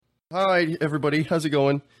Hi, everybody. How's it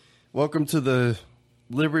going? Welcome to the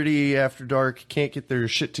Liberty After Dark Can't Get Their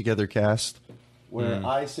Shit Together cast, where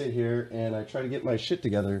I sit here and I try to get my shit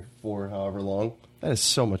together for however long. That is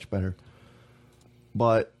so much better.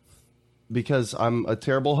 But because I'm a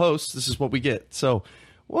terrible host, this is what we get. So,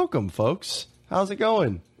 welcome, folks. How's it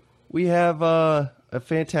going? We have a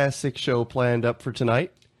fantastic show planned up for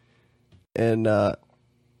tonight. And, oh,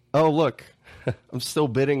 look. I'm still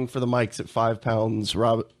bidding for the mics at 5 pounds.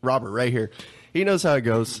 Robert right here. He knows how it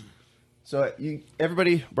goes. So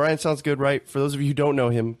everybody, Brian sounds good, right? For those of you who don't know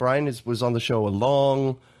him, Brian was on the show a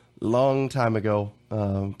long time ago,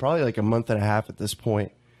 probably like a month and a half at this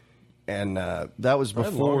point. And that was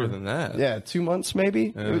before. Probably longer than that. Yeah, 2 months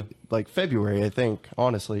maybe? Yeah. Like February, I think,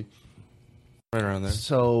 honestly. Right around there.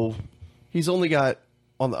 So he's only got...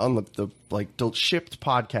 On the shipped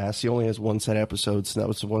podcast, he only has one set of episodes, and that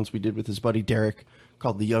was the ones we did with his buddy Derek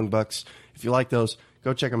called The Young Bucks. If you like those,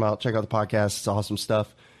 go check them out. Check out the podcast. It's awesome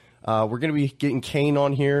stuff. We're going to be getting Kane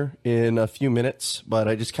on here in a few minutes, but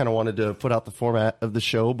I just kind of wanted to put out the format of the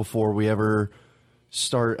show before we ever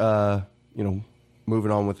start,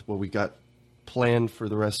 moving on with what we got planned for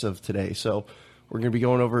the rest of today. So we're going to be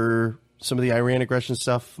going over some of the Iran aggression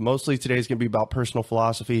stuff. Mostly today is going to be about personal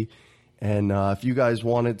philosophy. And if you guys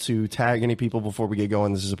wanted to tag any people before we get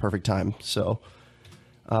going, this is a perfect time. So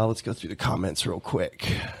let's go through the comments real quick.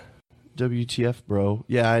 WTF, bro.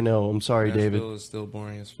 Yeah, I know. I'm sorry, Nashville David. is still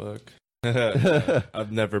boring as fuck.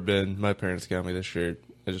 I've never been. My parents got me this shirt.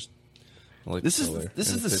 I just like This the color.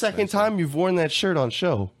 is And the it fits second nicely. time you've worn that shirt on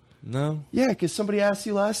show. No, Yeah, because somebody asked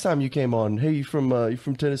you last time you came on. Hey, you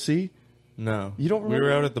from Tennessee? no. You don't We remember?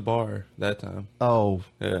 were out at the bar that time. Oh,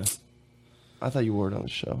 Yeah. I thought you wore it on the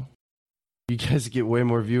show. You guys get way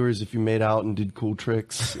more viewers if you made out and did cool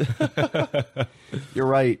tricks. You're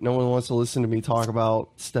right. No one wants to listen to me talk about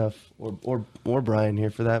stuff, or Brian here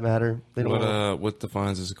for that matter. They don't. What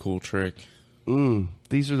defines as a cool trick?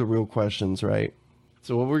 These are the real questions, right?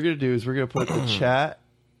 So what we're gonna do is we're gonna put the chat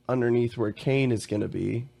underneath where Kane is gonna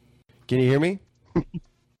be. Can you hear me?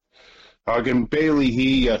 I can barely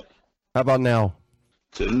hear you. How about now?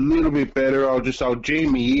 It's a little bit better. I'll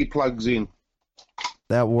jam my earplugs in.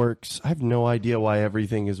 That works. I have no idea why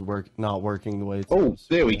everything is not working the way it's Oh, supposed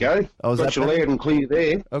to. there we go. Oh, is Got that you better? loud and clear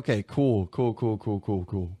there. Okay, cool.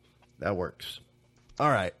 That works. All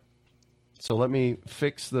right. So let me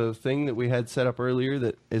fix the thing that we had set up earlier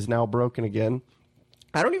that is now broken again.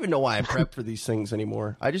 I don't even know why I prep for these things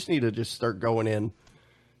anymore. I just need to just start going in,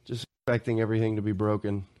 just expecting everything to be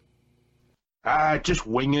broken. Just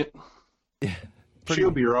wing it. Yeah,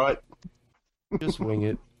 She'll be right. just wing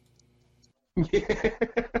it.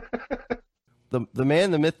 The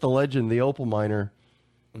man, the myth, the legend, the opal miner.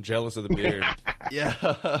 I'm jealous of the beard.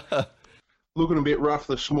 Yeah. Looking a bit rough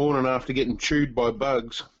this morning after getting chewed by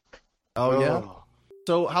bugs. Oh, yeah.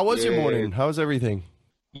 So how was your Yeah. morning? How was everything?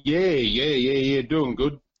 Yeah. Doing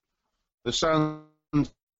good. The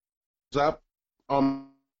sun's up. I'm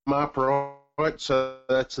up right, so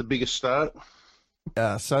that's the biggest start.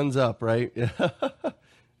 Yeah, sun's up, right? Yeah.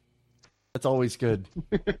 That's always good.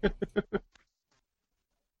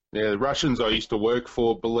 Yeah, the Russians I used to work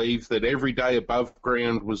for believed that every day above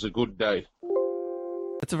ground was a good day.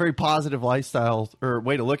 It's a very positive lifestyle or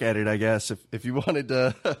way to look at it, I guess, if you wanted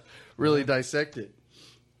to really dissect it.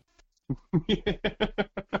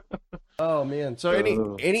 Oh man! So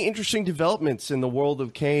any interesting developments in the world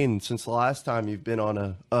of Kane since the last time you've been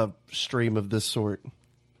on a stream of this sort?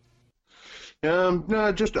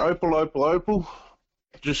 No, just Opal.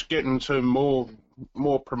 Just getting some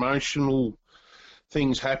more promotional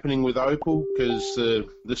things happening with Opal because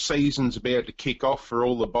the season's about to kick off for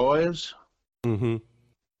all the buyers. Mm-hmm.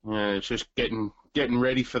 It's just getting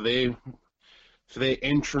ready for their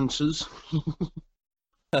entrances.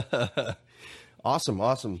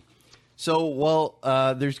 Awesome. So,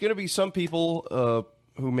 well, there's going to be some people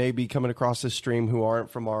who may be coming across this stream who aren't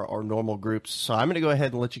from our normal groups. So I'm going to go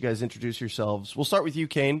ahead and let you guys introduce yourselves. We'll start with you,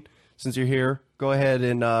 Kane, since you're here. Go ahead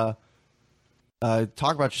and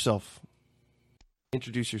talk about yourself.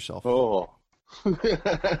 Introduce yourself. Oh,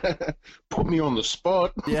 put me on the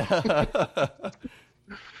spot. Yeah.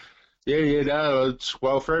 Yeah, no,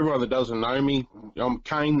 well, for everyone that doesn't know me, I'm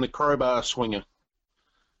Kane the Crowbar Swinger.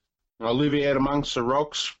 I live out amongst the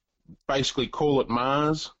rocks, basically call it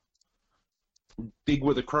Mars, dig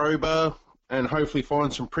with a crowbar, and hopefully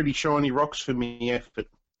find some pretty shiny rocks for me effort.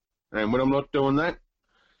 And when I'm not doing that,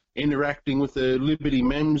 interacting with the Liberty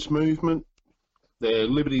Mems movement, the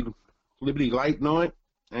Liberty Late Night,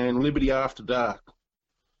 and Liberty After Dark.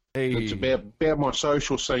 Hey. It's about my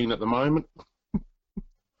social scene at the moment.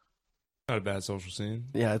 Not a bad social scene.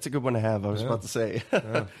 Yeah, it's a good one to have. I was about to say.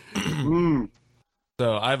 Yeah. Mm.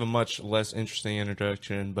 So I have a much less interesting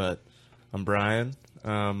introduction, but I'm Brian.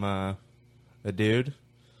 I'm a dude.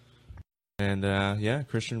 And, yeah,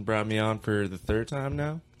 Christian brought me on for the third time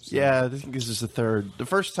now. So. Yeah, I think this is the third. The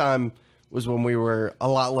first time was when we were a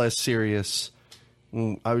lot less serious.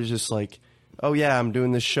 I was just like, oh, yeah, I'm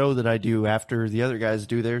doing this show that I do after the other guys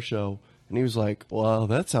do their show. And he was like, well,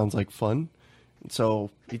 that sounds like fun. And so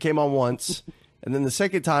he came on once. And then the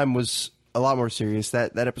second time was a lot more serious.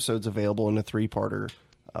 That episode's available in a 3-parter.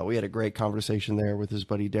 We had a great conversation there with his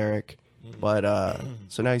buddy Derek. But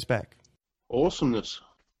so now he's back. Awesomeness.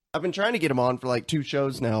 I've been trying to get him on for like 2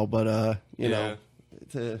 shows now, but you know,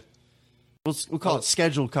 we'll call it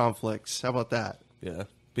scheduled conflicts. How about that? Yeah,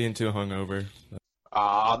 being too hungover.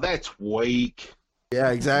 That's weak. Yeah,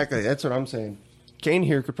 exactly. That's what I'm saying. Kane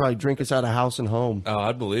here could probably drink us out of house and home. Oh,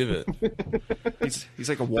 I'd believe it. He's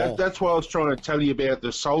like a wall. That's why I was trying to tell you about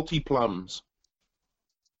the salty plums.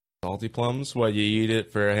 Salty plums? What, you eat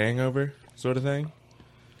it for a hangover sort of thing?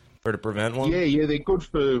 Or to prevent one? Yeah, they're good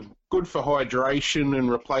for hydration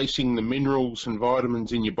and replacing the minerals and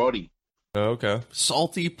vitamins in your body. Oh, okay.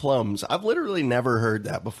 Salty plums. I've literally never heard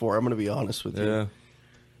that before. I'm going to be honest with you. Yeah.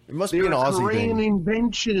 It must They're be an a Aussie Korean thing.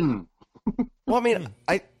 invention. Well, I mean,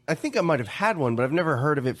 I think I might have had one, but I've never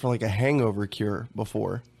heard of it for like a hangover cure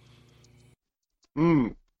before.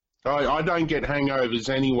 I don't get hangovers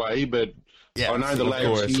anyway, but Yeah, I know the of lads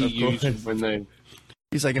course, here of use course. it when they...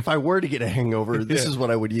 He's like, if I were to get a hangover, this is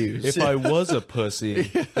what I would use. If I was a pussy,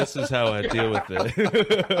 this is how I deal with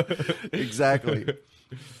it. Exactly.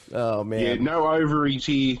 Oh, Yeah, man. no ovaries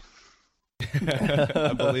here.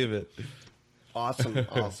 I believe it. Awesome.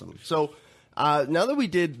 So now that we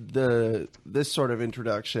did this sort of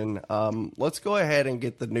introduction, let's go ahead and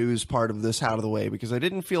get the news part of this out of the way, because I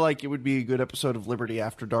didn't feel like it would be a good episode of Liberty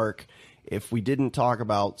After Dark if we didn't talk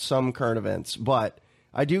about some current events. But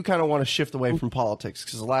I do kind of want to shift away from politics,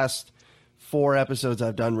 because the last 4 episodes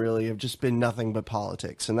I've done really have just been nothing but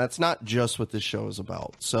politics, and that's not just what this show is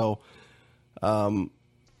about. So,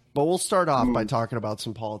 but we'll start off by talking about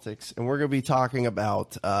some politics, and we're going to be talking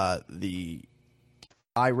about the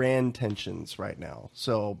Iran tensions right now.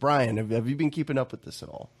 So, Brian, have you been keeping up with this at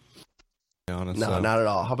all? To be honest, No, not at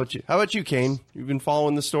all. How about you? How about you, Kane? You've been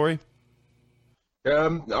following the story?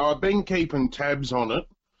 I've been keeping tabs on it,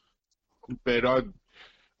 but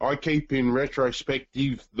I keep in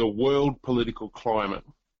retrospective the world political climate,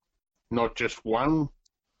 not just one.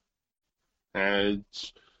 It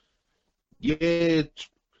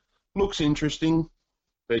looks interesting,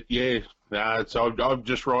 but I'm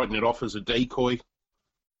just writing it off as a decoy.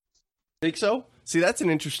 Think so? See, that's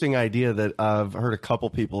an interesting idea that I've heard a couple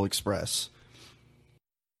people express.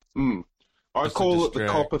 I Just to call it the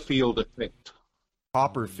distract. Copperfield effect.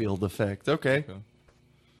 Copperfield effect. Okay. Okay.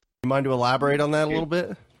 You mind to elaborate on that a little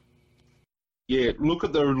bit? Yeah, look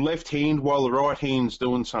at the left hand while the right hand's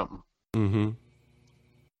doing something. Mm-hmm.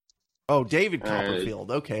 Oh, David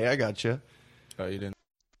Copperfield. Okay, I got you. Oh, you didn't?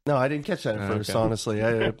 No, I didn't catch that at first, Okay. honestly.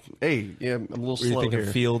 I'm a little Were you slow thinking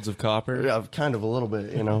here. fields of copper? Yeah, kind of a little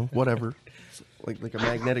bit, whatever. It's like a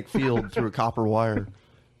magnetic field through a copper wire.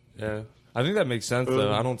 Yeah. I think that makes sense,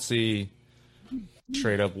 though. I don't see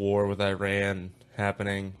straight-up war with Iran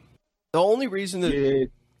happening. The only reason that Yeah,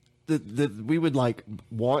 that we would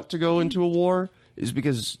want to go into a war is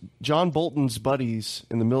because John Bolton's buddies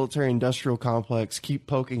in the military-industrial complex keep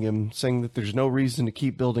poking him, saying that there's no reason to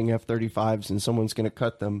keep building F-35s and someone's going to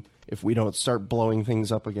cut them if we don't start blowing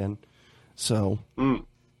things up again. So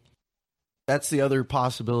that's the other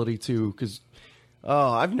possibility too. Because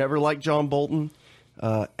I've never liked John Bolton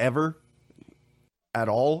ever at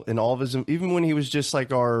all in all of his. Even when he was just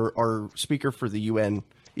like our speaker for the UN,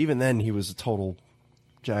 even then he was a total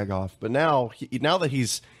jagoff. But now that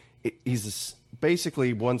he's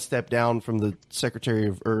basically one step down from the Secretary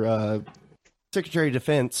of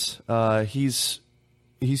Defense, he's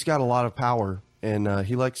got a lot of power, and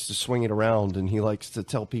he likes to swing it around, and he likes to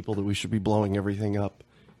tell people that we should be blowing everything up.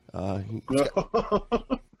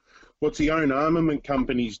 what's he own armament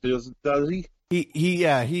companies? Does he?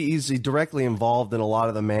 He's directly involved in a lot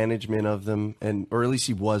of the management of them, or at least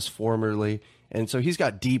he was formerly. And so he's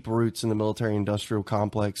got deep roots in the military-industrial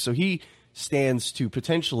complex. So he stands to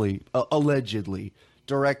potentially, allegedly,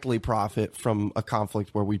 directly profit from a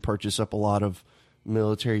conflict where we purchase up a lot of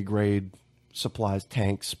military-grade supplies,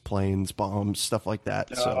 tanks, planes, bombs, stuff like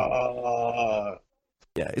that. So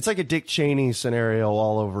yeah, it's like a Dick Cheney scenario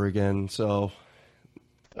all over again. So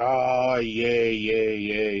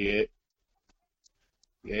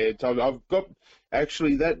Yeah. I've got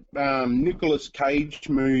actually that Nicolas Cage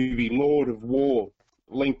movie, Lord of War.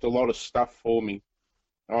 linked a lot of stuff for me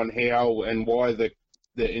on how and why the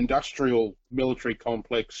industrial military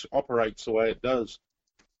complex operates the way it does.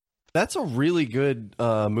 That's a really good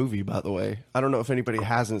movie, by the way. I don't know if anybody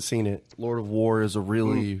hasn't seen it. Lord of War is a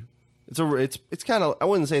really it's kind of, I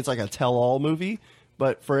wouldn't say it's like a tell-all movie,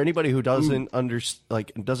 but for anybody who doesn't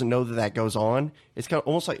doesn't know that goes on, it's kind of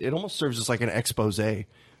almost like it almost serves as like an expose.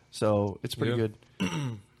 So it's pretty good.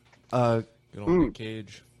 Good old Nick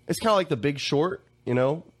Cage. It's kind of like The Big Short, you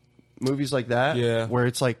know, movies like that. Yeah. Where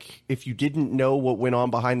it's like if you didn't know what went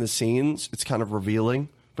on behind the scenes, it's kind of revealing.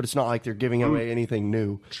 But it's not like they're giving away anything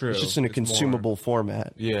new. True. It's just in a consumable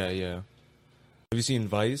format. Yeah, yeah. Have you seen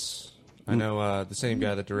Vice? I know the same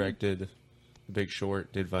guy that directed The Big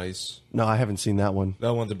Short did Vice. No, I haven't seen that one.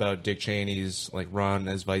 That one's about Dick Cheney's like run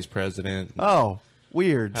as vice president. Oh,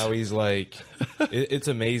 weird. How he's like, it's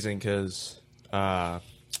amazing because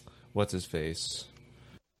what's his face?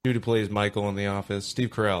 Dude who plays Michael in The Office,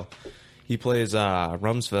 Steve Carell. He plays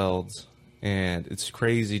Rumsfeld, and it's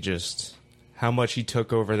crazy just how much he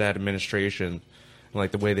took over that administration, and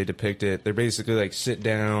like the way they depict it. They're basically like sit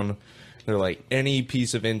down. They're like, any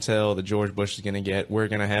piece of intel that George Bush is going to get, we're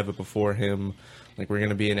going to have it before him. Like, we're going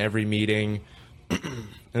to be in every meeting. And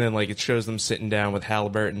then, like, it shows them sitting down with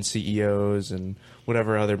Halliburton CEOs and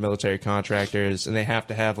whatever other military contractors. And they have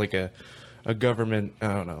to have, like, a government, I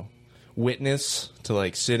don't know, witness to,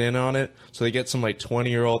 like, sit in on it. So they get some, like,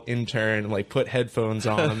 20-year-old intern and, like, put headphones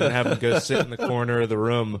on him and have him go sit in the corner of the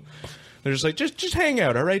room. They're just like, just hang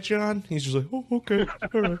out, all right, John? He's just like, oh, okay,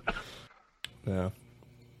 all right. Yeah.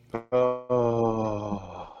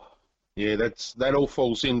 Oh, yeah, that all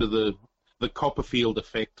falls into the Copperfield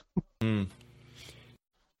effect.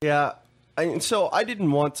 Yeah, so I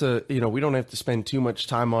didn't want to, we don't have to spend too much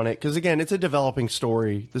time on it because, again, it's a developing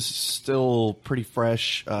story. This is still pretty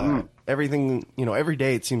fresh. Everything, every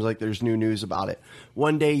day it seems like there's new news about it.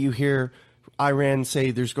 One day you hear Iran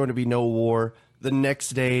say there's going to be no war. The next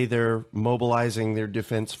day they're mobilizing their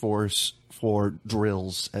defense force for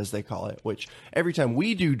drills, as they call it, which every time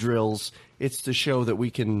we do drills, it's to show that we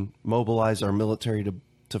can mobilize our military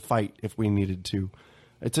to fight if we needed to.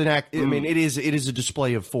 It's an act. I mean, it is a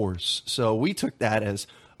display of force. So we took that as,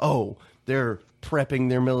 oh, they're prepping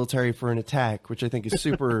their military for an attack, which I think is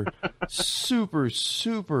super, super,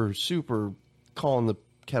 super, super calling the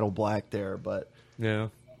kettle black there. But yeah,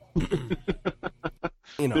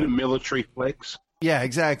 bit of military flex. Yeah,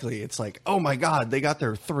 exactly. It's like, oh my God, they got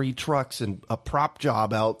their 3 trucks and a prop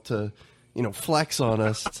job out to, flex on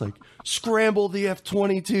us. It's like, scramble the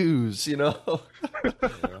F-22s,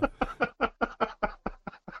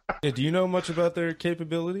 Yeah, do you know much about their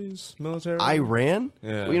capabilities, military? Iran?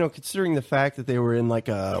 Yeah. Well, considering the fact that they were in like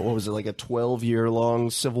a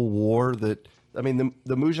 12-year-long civil war that, I mean,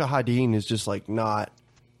 the Mujahideen is just like not,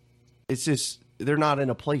 it's just, they're not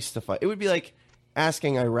in a place to fight. It would be like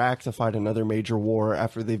asking Iraq to fight another major war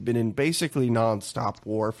after they've been in basically nonstop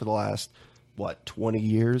war for the last, 20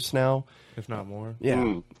 years now? If not more.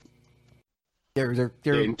 Yeah. They're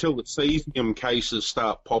yeah, until the cesium cases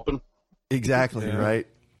start popping. Exactly, right?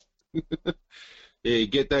 Yeah,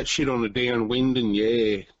 get that shit on the downwind and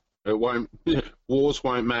it won't, wars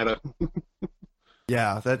won't matter.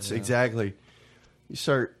 Yeah, that's exactly. You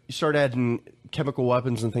start adding chemical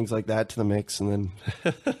weapons and things like that to the mix, and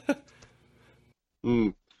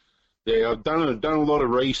then yeah, I've done a lot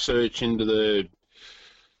of research into the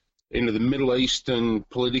Middle Eastern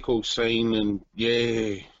political scene, and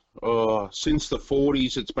since the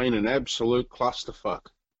 40s, it's been an absolute clusterfuck.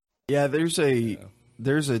 Yeah, there's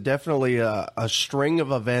definitely a string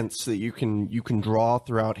of events that you can draw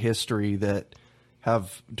throughout history that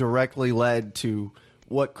have directly led to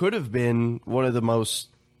what could have been one of the most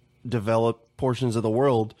developed portions of the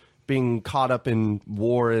world being caught up in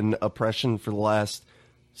war and oppression for the last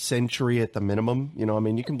century at the minimum. I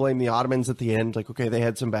mean, you can blame the Ottomans at the end. Like, okay, they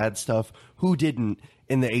had some bad stuff. Who didn't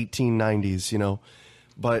in the 1890s,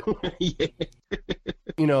 But,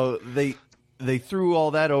 they threw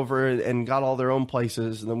all that over and got all their own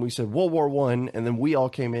places. And then we said World War I, and then we all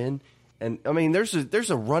came in. And, I mean, there's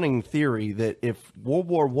a running theory that if World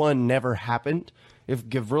War I never happened, if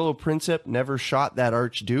Gavrilo Princip never shot that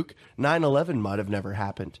Archduke, 9/11 might have never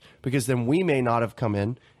happened, because then we may not have come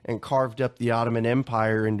in and carved up the Ottoman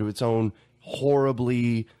Empire into its own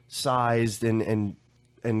horribly sized and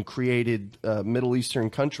created Middle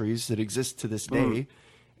Eastern countries that exist to this day.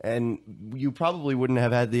 And you probably wouldn't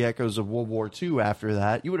have had the echoes of World War II after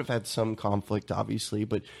that. You would have had some conflict, obviously,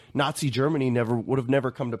 but Nazi Germany would have never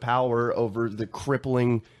come to power over the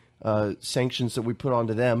crippling sanctions that we put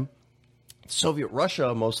onto them. Soviet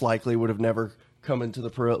Russia most likely would have never come into the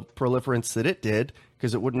proliferance that it did,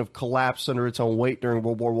 because it wouldn't have collapsed under its own weight during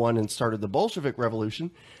World War I and started the Bolshevik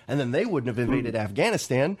Revolution, and then they wouldn't have invaded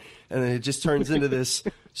Afghanistan, and then it just turns into this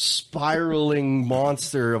spiraling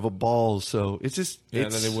monster of a ball. So it's just... Yeah,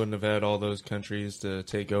 and then they wouldn't have had all those countries to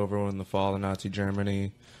take over in the fall of Nazi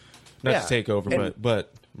Germany. Not to take over,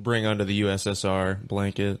 but bring under the USSR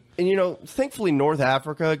blanket. And, you know, thankfully North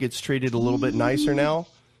Africa gets treated a little bit nicer now,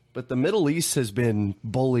 but the Middle East has been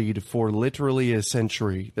bullied for literally a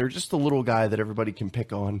century. They're just a little guy that everybody can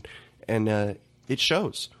pick on, and it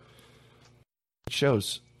shows. It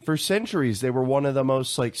shows. For centuries, they were one of the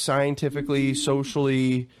most, like, scientifically,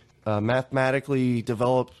 socially, mathematically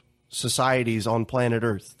developed societies on planet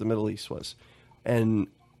Earth, the Middle East was. And...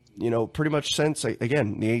 you know, pretty much since,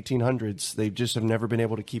 again, the 1800s, they just have never been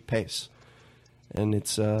able to keep pace. And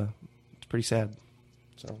it's pretty sad.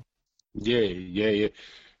 So. Yeah.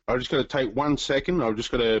 I just got to take 1 second. I've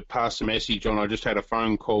just got to pass a message on. I just had a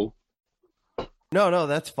phone call. No,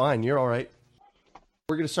 that's fine. You're all right.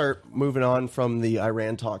 We're going to start moving on from the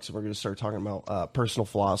Iran talks, and we're going to start talking about personal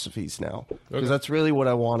philosophies now. Because that's really what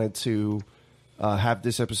I wanted to have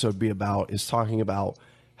this episode be about, is talking about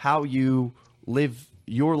how you live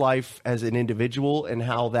your life as an individual and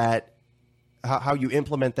how you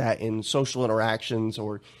implement that in social interactions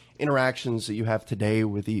or interactions that you have today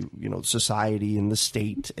with the, you know, society and the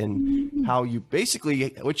state, and how you basically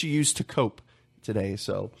what you use to cope today.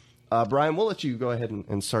 So, Brian, we'll let you go ahead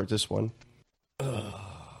and start this one.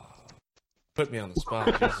 Put me on the spot,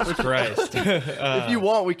 Jesus Christ. If you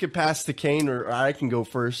want, we could pass to Kane, or I can go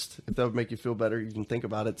first if that would make you feel better. You can think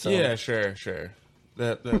about it. So. Yeah, sure.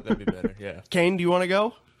 That'd be better, yeah. Kane, do you want to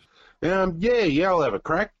go? Yeah, I'll have a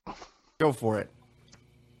crack. Go for it.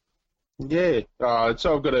 Yeah,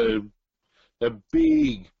 so I've got a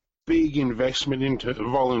big investment into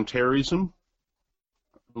voluntarism.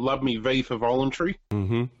 Love me V for voluntary.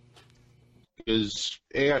 Mm-hmm. Because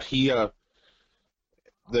out here,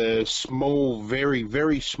 the small, very,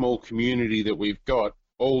 very small community that we've got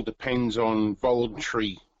all depends on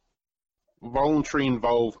voluntary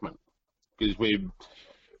involvement. Because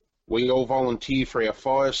we all volunteer for our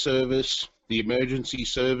fire service, the emergency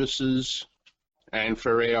services, and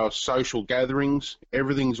for our social gatherings.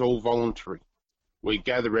 Everything's all voluntary. We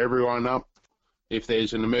gather everyone up. If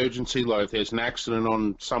there's an emergency, like if there's an accident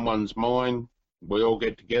on someone's mine, we all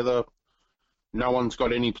get together. No one's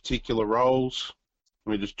got any particular roles.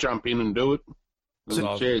 We just jump in and do it. And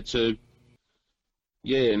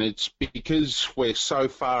it's because we're so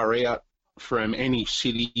far out from any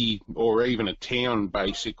city or even a town,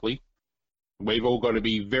 basically. We've all got to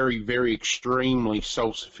be very, very extremely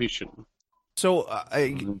self-sufficient. So,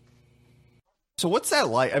 so what's that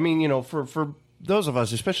like? I mean, you know, for those of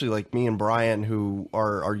us, especially like me and Brian, who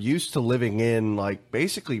are used to living in like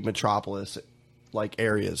basically metropolis like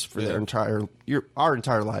areas for our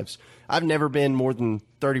entire lives. I've never been more than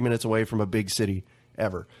 30 minutes away from a big city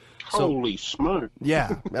ever. Holy smoke.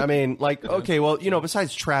 Yeah. I mean, like, okay, well, you know,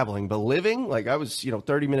 besides traveling, but living, like I was,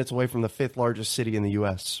 30 minutes away from the 5th largest city in the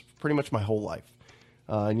U.S. pretty much my whole life.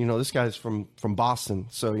 And, this guy's from Boston.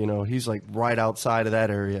 So, he's like right outside of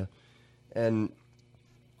that area. And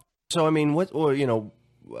so, I mean,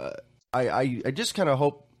 I just kind of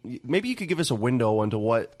hope maybe you could give us a window into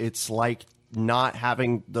what it's like not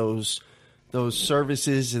having those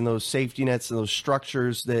services and those safety nets and those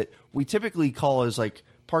structures that we typically call as like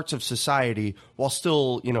parts of society while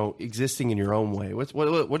still, existing in your own way.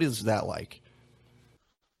 What is that like?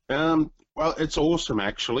 Well, it's awesome,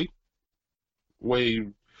 actually.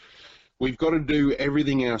 We've got to do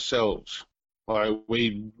everything ourselves. Like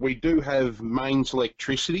we do have mains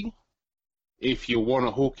electricity. If you want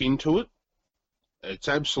to hook into it, it's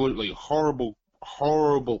absolutely horrible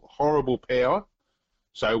power.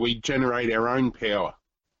 So we generate our own power.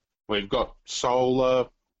 We've got solar,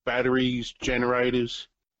 batteries, generators.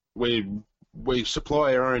 We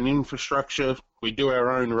supply our own infrastructure. We do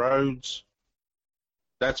our own roads.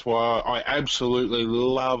 That's why I absolutely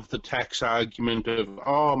love the tax argument of,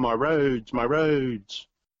 oh, my roads.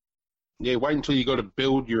 Yeah, wait until you got to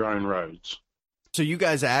build your own roads. So you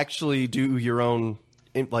guys actually do your own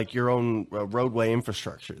roadway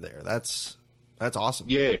infrastructure there. That's awesome.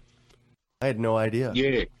 Yeah. I had no idea.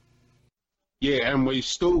 Yeah. Yeah, and we've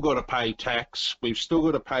still got to pay tax. We've still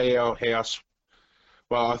got to pay our house.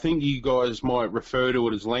 Well, I think you guys might refer to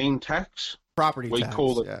it as land tax. Property tax. We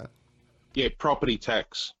call it, yeah, property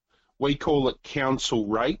tax. We call it council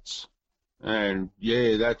rates. And,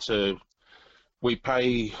 yeah, we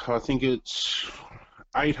pay, I think it's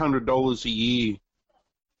 $800 a year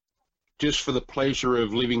just for the pleasure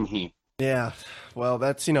of living here. Yeah. Well,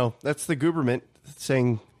 that's the government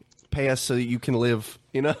saying pay us so that you can live,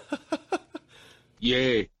 you know?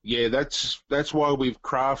 Yeah, that's why we've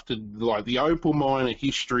crafted, like, the opal miner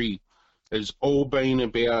history has all been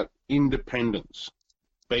about independence,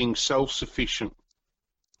 being self-sufficient.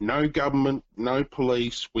 No government, no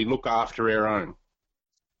police. We look after our own.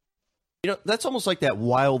 You know, that's almost like that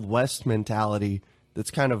Wild West mentality that's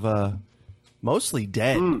kind of mostly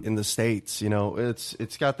dead in the States. You know,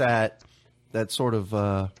 it's got that sort of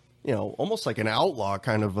you know, almost like an outlaw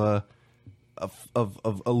kind of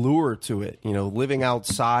allure to it. You know, living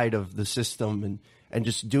outside of the system and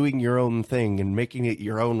just doing your own thing and making it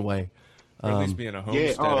your own way. Or at least being a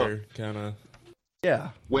homesteader, kind of. Yeah,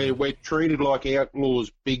 we're treated like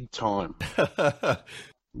outlaws big time.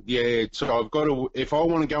 Yeah, so I've got to, if I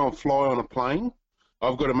want to go and fly on a plane,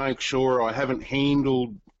 I've got to make sure I haven't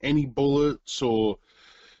handled any bullets or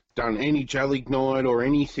done any gelignite or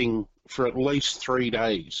anything for at least 3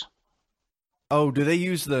 days. Oh, do they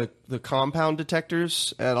use the compound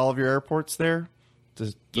detectors at all of your airports there?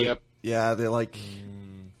 Yep. Yeah, they like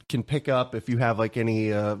can pick up if you have like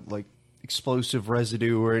any like explosive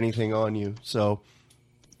residue or anything on you. So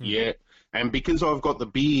yeah, and because I've got the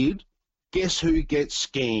beard, guess who gets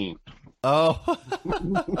scanned? Oh,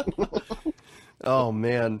 oh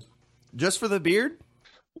man, just for the beard?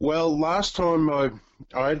 Well, last time I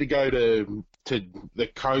had to go to the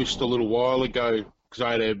coast a little while ago because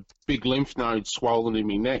I had a big lymph node swollen in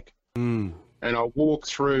my neck, and I walked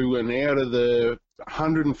through, and out of the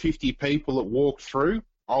 150 people that walked through,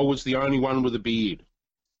 I was the only one with a beard.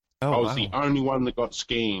 Oh, I was the only one that got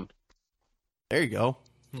scanned. There you go.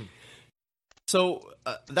 So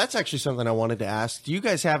that's actually something I wanted to ask. Do you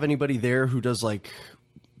guys have anybody there who does like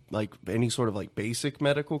any sort of like basic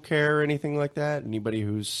medical care or anything like that? Anybody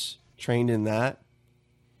who's trained in that?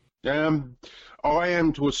 I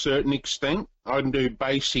am to a certain extent. I can do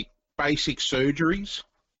basic surgeries.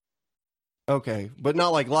 Okay, but not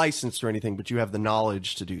like licensed or anything, but you have the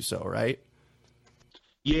knowledge to do so, right?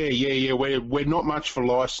 Yeah. We're not much for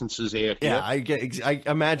licenses out here. Yeah, I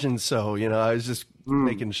imagine so. You know, I was just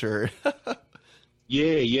making sure.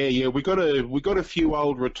 Yeah. We got a few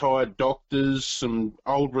old retired doctors, some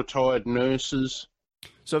old retired nurses.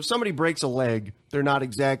 So if somebody breaks a leg, they're not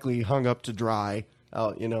exactly hung up to dry.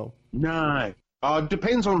 You know. No. It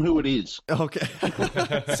depends on who it is. Okay.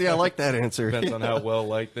 See, I like that answer. Depends on how well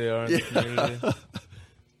liked they are in the community.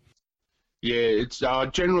 Yeah, it's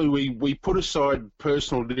generally we put aside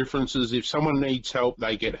personal differences. If someone needs help,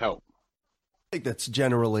 they get help. I think that's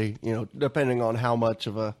generally, you know, depending on how much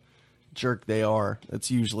of a jerk they are, that's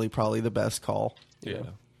usually probably the best call. Yeah.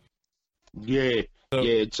 Yeah.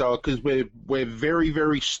 It's because we're very,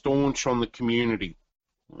 very staunch on the community.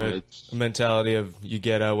 It's a mentality of you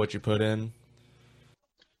get out what you put in.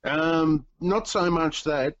 Not so much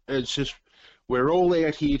that. It's just we're all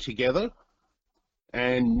out here together,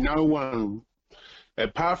 and no one,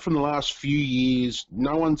 apart from the last few years,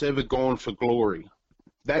 no one's ever gone for glory.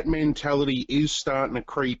 That mentality is starting to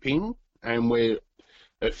creep in, and we're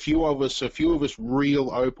a few of us real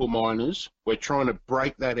opal miners. We're trying to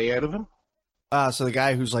break that out of them. So the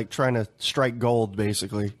guy who's like trying to strike gold,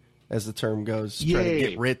 basically, as the term goes, trying to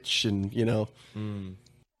get rich, and you know.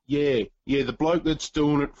 Yeah, the bloke that's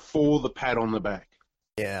doing it for the pat on the back.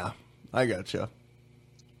 Yeah, I gotcha.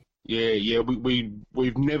 Yeah,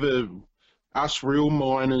 we've never, us real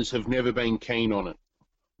miners have never been keen on it.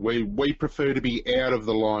 We prefer to be out of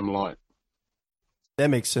the limelight. That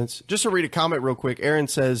makes sense. Just to read a comment real quick, Aaron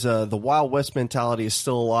says, the Wild West mentality is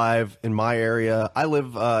still alive in my area. I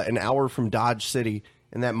live an hour from Dodge City,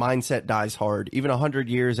 and that mindset dies hard. Even 100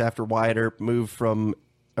 years after Wyatt Earp moved to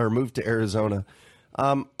Arizona.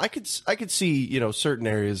 I could see, you know, certain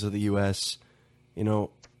areas of the U.S., you know,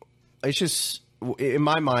 it's just, in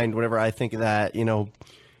my mind, whenever I think of that, you know,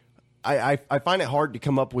 I find it hard to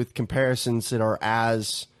come up with comparisons that are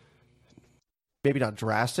as, maybe not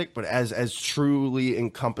drastic, but as truly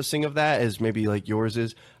encompassing of that as maybe like yours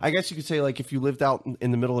is. I guess you could say, like, if you lived out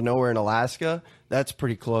in the middle of nowhere in Alaska, that's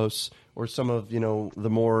pretty close. Or some of, you know, the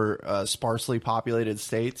more sparsely populated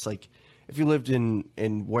states, like if you lived in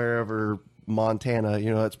wherever, Montana, you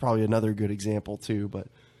know, that's probably another good example too. But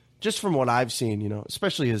just from what I've seen, you know,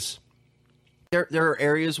 especially as there are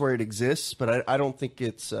areas where it exists, but I don't think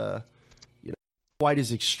it's you know, quite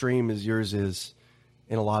as extreme as yours is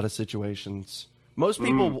in a lot of situations. Most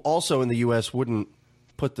people also in the U.S. wouldn't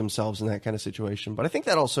put themselves in that kind of situation, but I think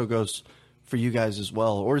that also goes for you guys as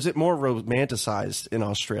well. Or is it more romanticized in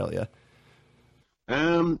Australia?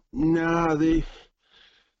 No,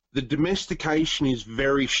 the domestication is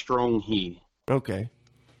very strong here. Okay.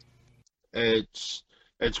 It's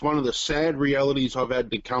one of the sad realities I've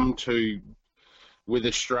had to come to with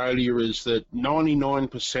Australia is that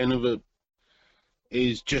 99% of it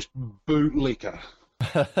is just bootlicker.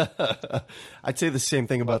 I'd say the same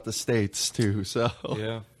thing about the States too. So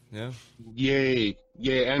Yeah. Yeah.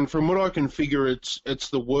 And from what I can figure, it's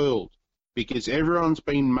the world, because everyone's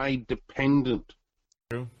been made dependent.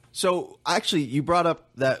 True. So actually, you brought up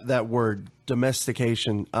that word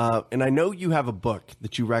domestication, and I know you have a book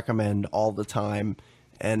that you recommend all the time,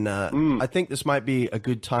 and I think this might be a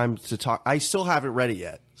good time to talk. I still haven't read it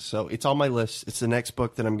yet, so it's on my list. It's the next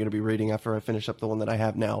book that I'm going to be reading after I finish up the one that I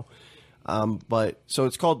have now. But so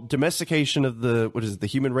it's called Domestication of the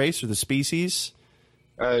human race or the species?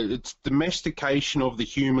 It's Domestication of the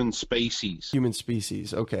Human Species. Human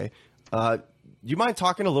species. Okay. Do you mind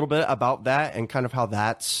talking a little bit about that and kind of how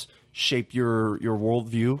that's shaped your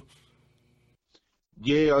worldview?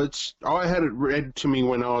 Yeah, I had it read to me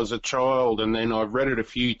when I was a child, and then I've read it a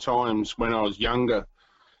few times when I was younger.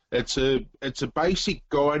 It's a basic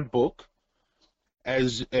guidebook,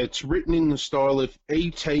 as it's written in the style of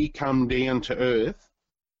E.T. come down to Earth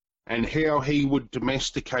and how he would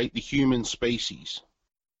domesticate the human species.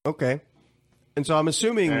 Okay. And so I'm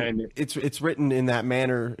assuming And- it's written in that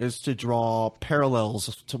manner is to draw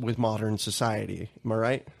parallels with modern society. Am I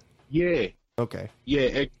right? Yeah, Okay.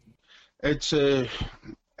 yeah. It's a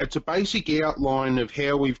basic outline of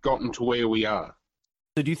how we've gotten to where we are.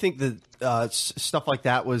 So do you think that stuff like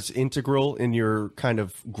that was integral in your kind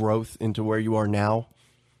of growth into where you are now?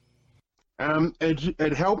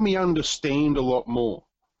 It helped me understand a lot more,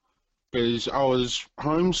 because I was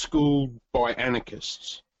homeschooled by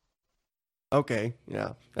anarchists. Okay.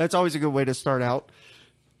 Yeah. That's always a good way to start out.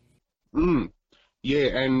 Yeah,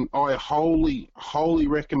 and I wholly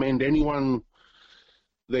recommend anyone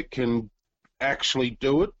that can actually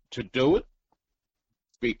do it to do it,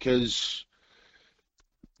 because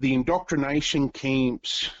the indoctrination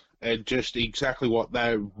camps are just exactly what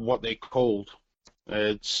they're called.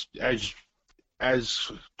 It's as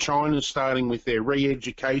China's starting with their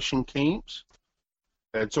re-education camps.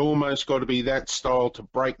 It's almost got to be that style to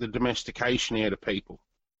break the domestication out of people.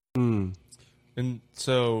 Mm. And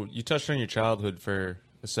so you touched on your childhood for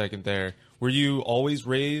a second there. Were you always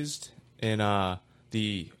raised in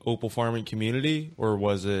the opal farming community, or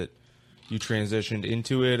was it you transitioned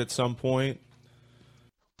into it at some point?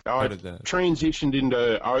 I did that? transitioned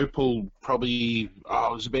into opal probably, it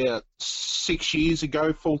was about 6 years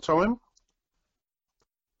ago full time.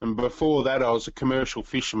 And before that, I was a commercial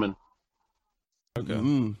fisherman. Okay.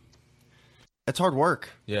 Mm. That's hard work.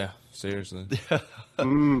 Yeah, seriously.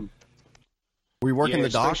 Mm. Were you working Yeah, the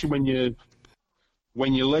dock? especially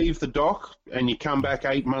when you leave the dock and you come back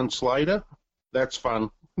 8 months later, that's fun.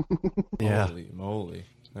 Yeah. Holy moly.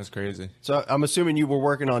 That's crazy. So I'm assuming you were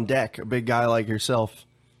working on deck, a big guy like yourself.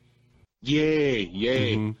 Yeah.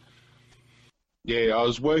 Mhm. Yeah, I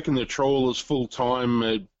was working the trawlers full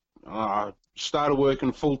time. Started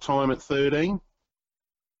working full time at 13.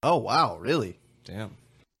 Oh, wow. Really? Damn.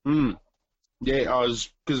 Yeah,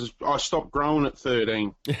 because I stopped growing at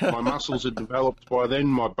 13. My muscles had developed by then.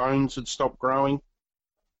 My bones had stopped growing.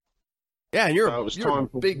 Yeah, and you're So it was you're time a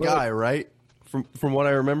for big work. guy, right? From what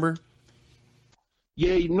I remember.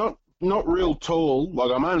 Yeah, not real tall.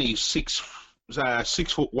 Like I'm only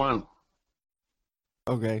 6'1".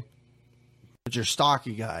 Okay. But you're a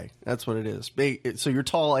stocky guy. That's what it is. Big. So you're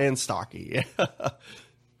tall and stocky.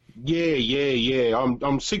 Yeah.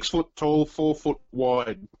 I'm 6 foot tall, 4 foot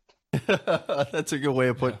wide. That's a good way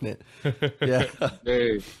of putting it. Yeah.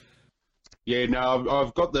 Yeah.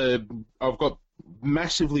 No, I've got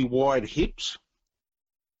massively wide hips,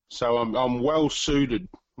 so I'm well suited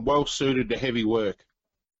to heavy work.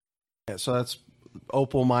 Yeah, so that's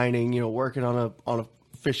opal mining, working on a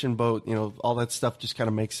fishing boat, all that stuff just kind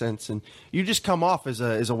of makes sense. And you just come off as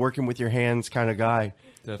a working with your hands kind of guy.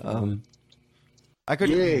 Definitely. I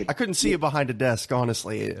couldn't Yeah. I couldn't see you behind a desk,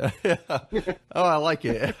 honestly. Oh, I like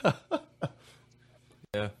it.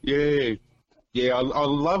 Yeah. I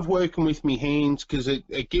love working with my hands because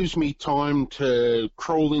it gives me time to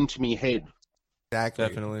crawl into my head. Exactly.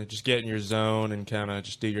 Definitely. Just get in your zone and kind of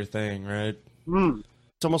just do your thing, right?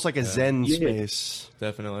 It's almost like a Zen Yeah. space.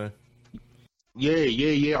 Definitely.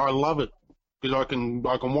 Yeah. I love it because I can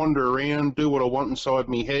wander around, do what I want inside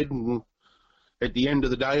my head, and at the end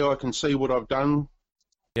of the day, I can see what I've done.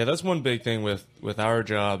 Yeah, that's one big thing with our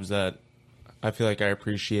jobs that I feel like I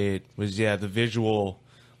appreciate was, the visual,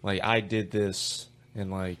 like, I did this,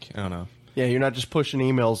 and, like, I don't know. Yeah, you're not just pushing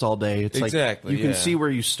emails all day. It's Exactly, like you can yeah. see where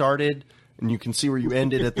you started and you can see where you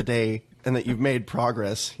ended at the day and that you've made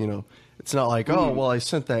progress, It's not like, oh, well, I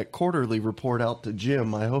sent that quarterly report out to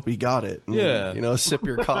Jim. I hope he got it. And, Yeah. sip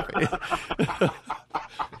your coffee.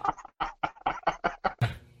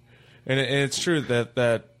 And it's true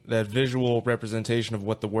that visual representation of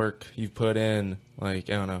what the work you've put in, like,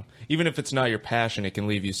 I don't know, even if it's not your passion, it can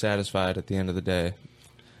leave you satisfied at the end of the day.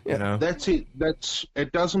 Yeah, you know? That's it.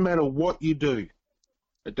 It doesn't matter what you do.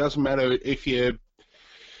 It doesn't matter if you're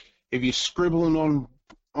scribbling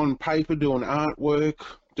on paper, doing artwork,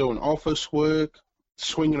 doing office work,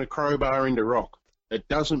 swinging a crowbar into rock. It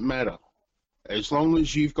doesn't matter. As long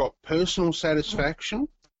as you've got personal satisfaction,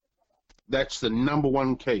 that's the number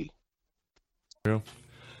one key. True.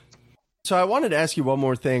 So I wanted to ask you one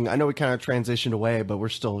more thing. I know we kind of transitioned away, but we're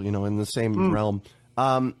still, in the same realm.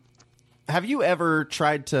 Have you ever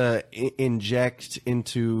tried to inject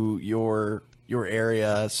into your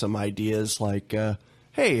area some ideas like,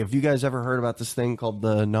 hey, have you guys ever heard about this thing called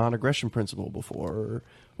the non-aggression principle before,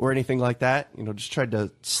 or anything like that? Just tried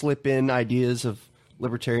to slip in ideas of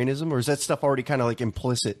libertarianism, or is that stuff already kind of like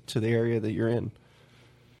implicit to the area that you're in?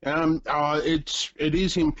 It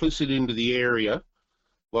is implicit into the area.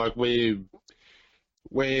 Like we're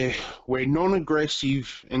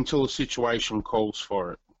non-aggressive until a situation calls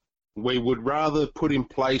for it. We would rather put in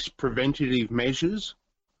place preventative measures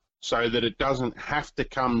so that it doesn't have to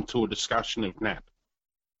come to a discussion of NAP.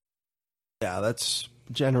 Yeah, that's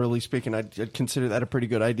generally speaking, I'd consider that a pretty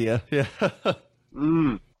good idea. Yeah.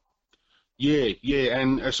 Yeah,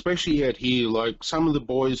 and especially out here, like some of the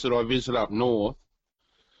boys that I visit up north,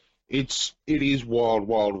 it is wild,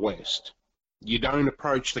 wild west. You don't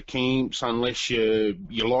approach the camps unless you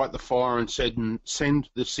light the fire and send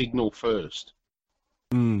the signal first.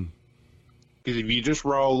 Because if you just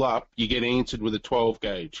roll up, you get answered with a 12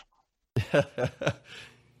 gauge.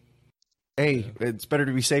 Hey, it's better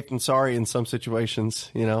to be safe than sorry in some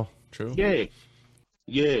situations, True. Yeah.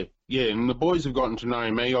 And the boys have gotten to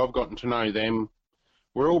know me. I've gotten to know them.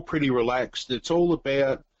 We're all pretty relaxed. It's all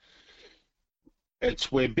about,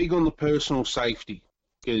 we're big on the personal safety.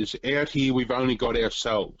 Because out here, we've only got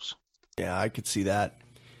ourselves. Yeah, I could see that.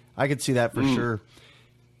 For sure.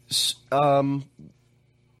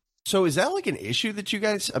 So is that like an issue that you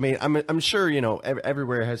guys? I mean, I'm sure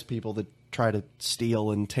everywhere has people that try to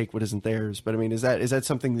steal and take what isn't theirs. But I mean, is that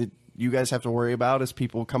something that you guys have to worry about? As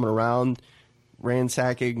people coming around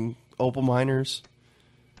ransacking opal miners?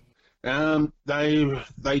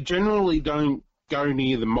 They generally don't go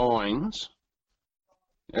near the mines.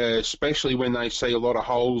 Especially when they see a lot of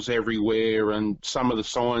holes everywhere and some of the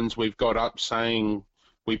signs we've got up saying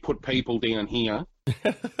we put people down here.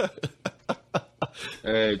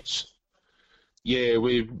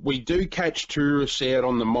 We do catch tourists out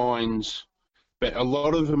on the mines, but a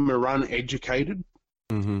lot of them are uneducated.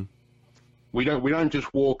 Mm-hmm. We don't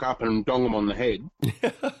just walk up and dong them on the head.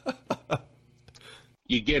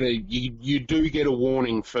 You do get a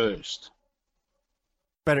warning first.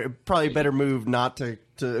 Probably better move not to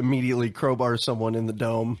immediately crowbar someone in the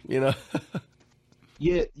dome,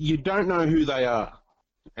 Yeah, you don't know who they are,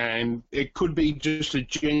 and it could be just a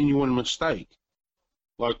genuine mistake.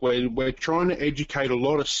 Like we're trying to educate a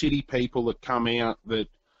lot of city people that come out that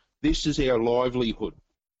this is our livelihood,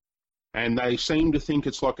 and they seem to think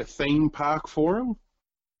it's like a theme park for them.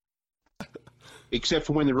 Except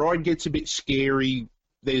for when the ride gets a bit scary,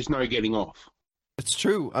 there's no getting off. It's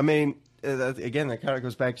true. I mean, again, that kind of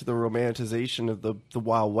goes back to the romanticization of the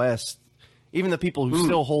Wild West. Even the people who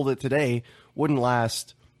still hold it today wouldn't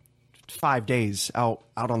last 5 days out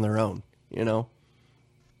on their own,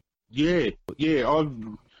 Yeah.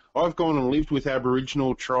 I've gone and lived with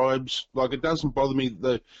Aboriginal tribes. Like, it doesn't bother me.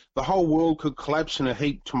 The whole world could collapse in a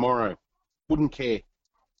heap tomorrow. Wouldn't care.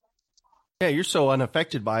 Yeah, you're so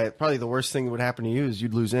unaffected by it. Probably the worst thing that would happen to you is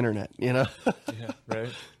you'd lose internet, Yeah, right.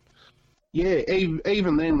 Yeah,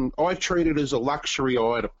 even then, I treat it as a luxury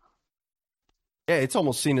item. Yeah, it's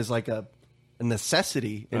almost seen as like a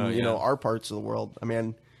necessity in our parts of the world. I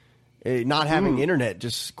mean, not having internet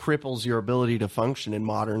just cripples your ability to function in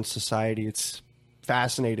modern society. It's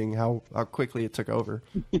fascinating how quickly it took over.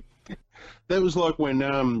 That was like when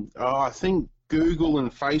I think Google and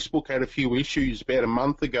Facebook had a few issues about a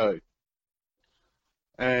month ago,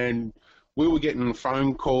 and we were getting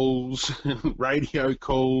phone calls and radio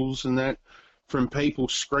calls and that from people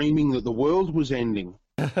screaming that the world was ending.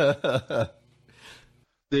 There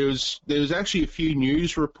was actually a few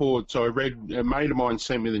news reports I read. A mate of mine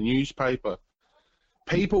sent me the newspaper.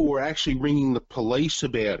 People were actually ringing the police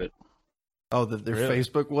about it. Oh, that their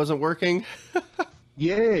Facebook wasn't working?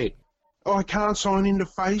 Yeah. Oh, I can't sign into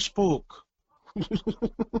Facebook.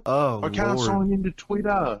 Oh, I can't Lord. sign into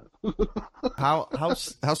Twitter. How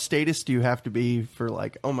status do you have to be for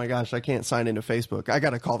like, oh my gosh, I can't sign into Facebook. I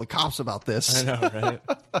got to call the cops about this. I know,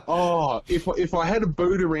 right? Oh, if I had a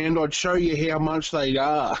boot around, I'd show you how much they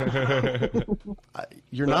are.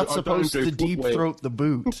 You're But not I supposed don't to do deep footwear. throat the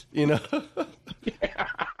boot, you know?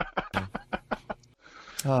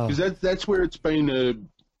 Oh, Because that's where it's been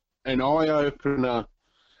an eye opener.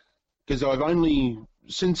 Because I've only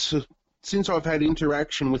since I've had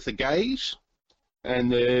interaction with the gays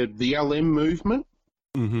and the LM movement,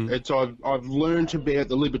 I've learned about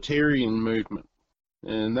the libertarian movement,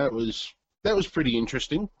 and that was pretty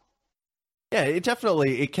interesting. yeah, it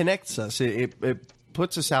definitely it connects us. It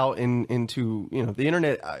puts us out into the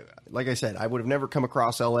internet. Like I said, I would have never come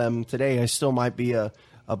across LM today. I still might be a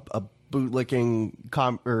bootlicking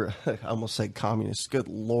or I almost said communist. Good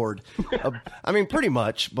Lord, I mean pretty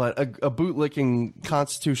much, but a bootlicking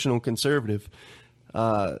constitutional conservative.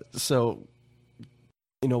 So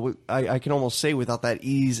I can almost say without that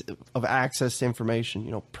ease of access to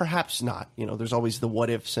information, perhaps not. There's always the what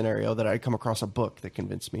if scenario that I come across a book that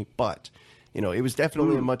convinced me, but it was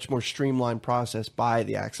definitely a much more streamlined process by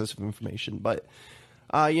the access of information. But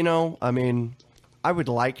I mean, I would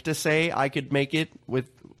like to say I could make it with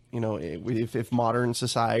if modern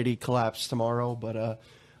society collapsed tomorrow, but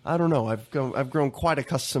I don't know. I've grown quite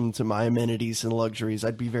accustomed to my amenities and luxuries.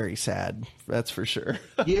 I'd be very sad, that's for sure.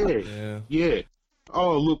 Yeah.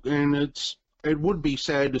 Oh, look, and it would be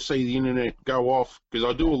sad to see the internet go off because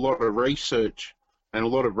I do a lot of research and a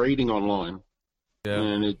lot of reading online,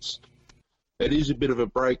 and it is a bit of a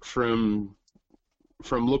break from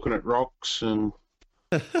looking at rocks, and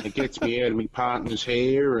it gets me out of my partner's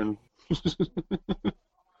hair, and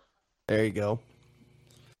There you go.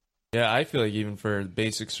 Yeah, I feel like even for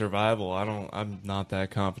basic survival, I'm not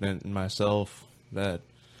that confident in myself that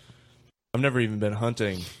I've never even been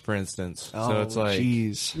hunting, for instance. So it's like,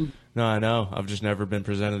 jeez. no, I know. I've just never been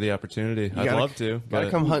presented the opportunity. I'd love to. Gotta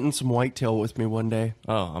But, come hunting some whitetail with me one day.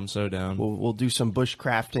 oh, I'm so down. We'll do some bush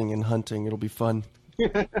crafting and hunting. It'll be fun.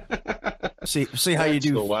 see how you that's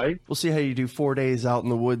do. the way. We'll see how you do 4 days out in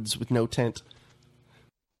the woods with no tent.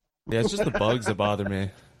 Yeah, it's just the bugs that bother me.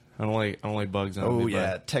 I don't like bugs on me. Oh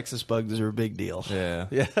yeah, Texas bugs are a big deal. Yeah.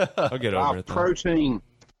 Yeah. I'll get over it, though.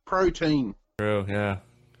 Protein. True, yeah.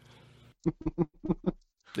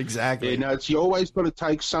 Exactly. Yeah, no, you always got to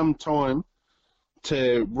take some time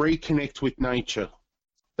to reconnect with nature.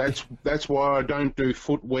 That's why I don't do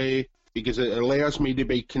footwear, because it allows me to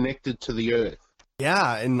be connected to the earth.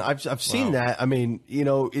 Yeah, and I've seen that. I mean,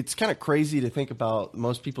 it's kind of crazy to think about.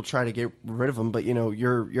 Most people try to get rid of them, but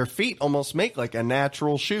your feet almost make like a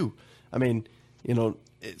natural shoe. I mean,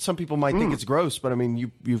 some people might think it's gross, but I mean,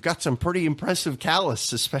 you've got some pretty impressive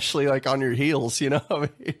callus, especially like on your heels. I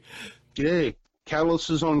mean, Yeah,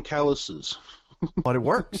 calluses on calluses. but it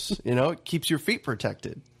works. It keeps your feet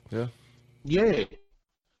protected. Yeah. Yeah.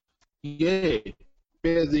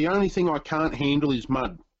 The only thing I can't handle is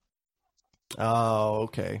mud. Oh,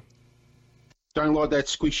 okay. Don't like that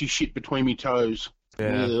squishy shit between me toes.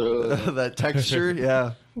 Yeah. Ugh. That texture,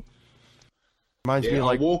 yeah. Reminds me Yeah, of I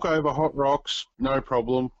like walk over hot rocks, no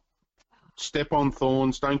problem. Step on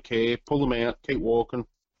thorns, don't care. Pull them out, keep walking.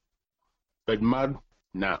 But mud,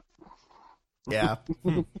 nah. yeah.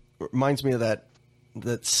 Reminds me of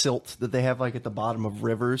that silt that they have like at the bottom of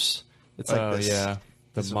rivers. It's like Oh, this, yeah.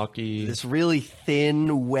 The mucky. this really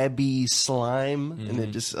thin, webby slime, and it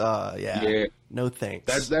just Yeah. no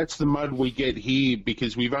thanks. That's the mud we get here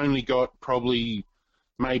because we've only got probably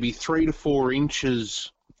maybe 3 to 4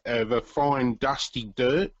 inches of a fine dusty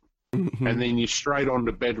dirt, and then you're straight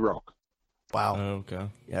onto bedrock. Wow. Oh, okay.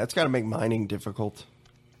 Yeah, it's got to make mining difficult.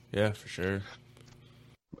 Yeah, for sure.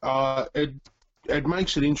 It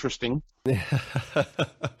makes it interesting.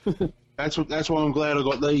 That's why I'm glad I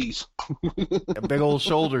got these. Big old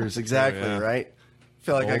shoulders, exactly, Yeah. right? I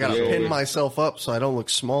feel like I got to Yeah. pin myself up so I don't look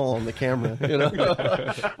small on the camera. Here,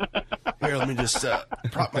 let me just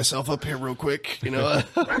prop myself up here real quick.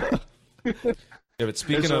 Yeah, but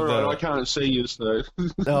speaking It's of all right. I the, can't see you, so.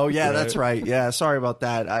 Oh yeah, Right. that's right. Yeah, sorry about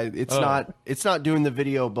that. It's not doing the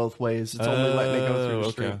video both ways. It's only letting it go through the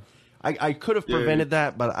okay. stream. I could have prevented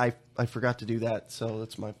that, but I forgot to do that, so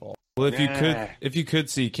that's my fault. well, if Nah. you could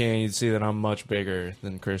see Kane, you'd see that I'm much bigger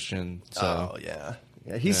than Christian. So Oh yeah,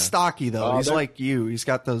 he's Yeah. stocky though. Oh, He's that- like you. He's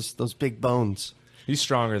got those big bones. he's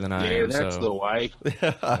stronger than I Yeah, am. that's so. the way.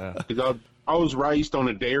 'Cause I was raised on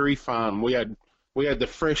a dairy farm. We had the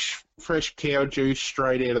fresh cow juice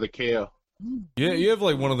straight out of the cow. Yeah, you have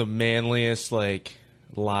like one of the manliest like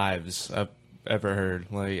lives I've ever heard.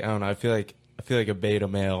 Like I don't know, I feel like a beta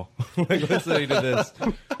male like listening to this.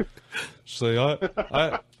 She's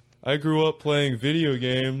like, I grew up playing video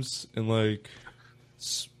games and like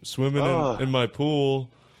swimming in my pool.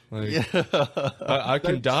 Like, I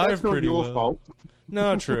can dive that's not pretty your well. fault.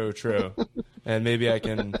 No, true. And maybe I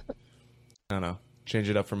can, I don't know, change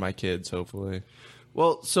it up for my kids, hopefully.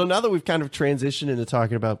 Well, so now that we've kind of transitioned into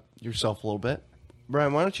talking about yourself a little bit,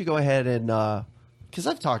 Brian, why don't you go ahead and, because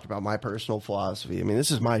I've talked about my personal philosophy. I mean,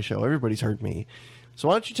 this is my show. Everybody's heard me. So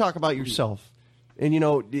why don't you talk about yourself? And, you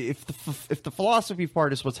know, if the philosophy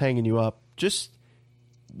part is what's hanging you up, just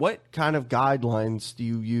what kind of guidelines do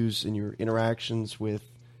you use in your interactions with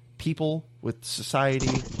people, with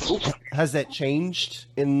society? Has that changed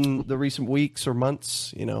in the recent weeks or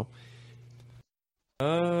months, you know?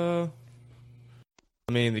 I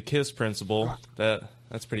mean, the KISS principle,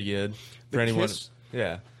 that's pretty good. For anyone, KISS?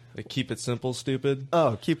 yeah. The keep it simple, stupid.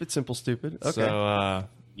 Oh, keep it simple, stupid. Okay. So,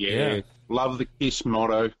 Yeah. Love the KISS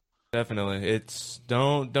motto. definitely. It's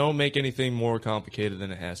don't make anything more complicated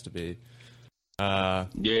than it has to be. Yeah.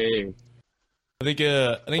 I think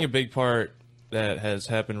a big part that has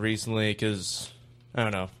happened recently, because I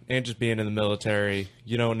don't know, and just being in the military,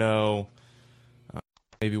 you don't know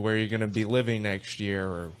maybe where you're going to be living next year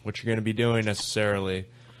or what you're going to be doing necessarily,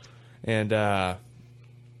 and I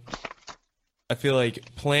feel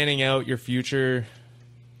like planning out your future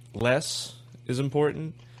less is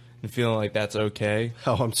important, and feeling like that's okay.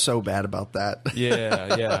 Oh, I'm so bad about that.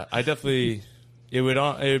 Yeah. I definitely it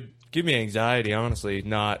would give me anxiety, honestly,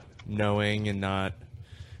 not knowing and not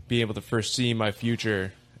being able to foresee my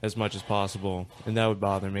future as much as possible, and that would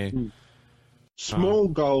bother me. Small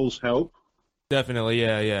goals help. Definitely,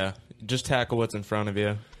 yeah. Just tackle what's in front of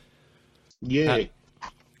you. Yeah.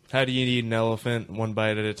 How do you eat an elephant? One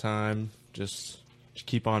bite at a time. Just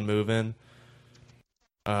keep on moving.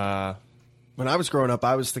 When I was growing up,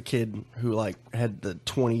 I was the kid who like had the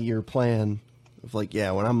 20-year plan of like,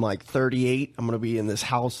 yeah, when I'm like 38, I'm going to be in this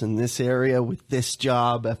house in this area with this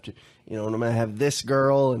job after, you know, and I'm going to have this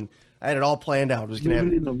girl, and I had it all planned out. I was going to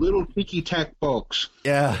Living have, in a little ticky-tack box.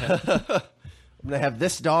 yeah, I'm going to have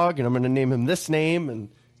this dog, and I'm going to name him this name, and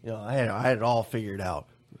you know, I had it all figured out.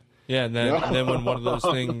 Yeah, and then when one of those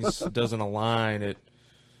things doesn't align, it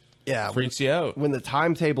Yeah, freaks you out. when the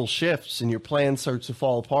timetable shifts and your plan starts to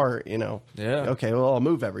fall apart, you know. Yeah. Okay, well, I'll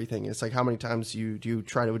move everything. It's like how many times do you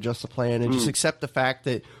try to adjust the plan and just accept the fact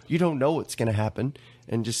that you don't know what's going to happen,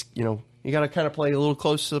 and just, you know, you got to kind of play a little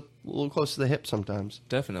close to the hip sometimes.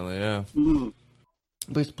 Definitely, yeah.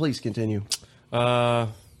 Please continue. So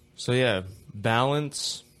yeah,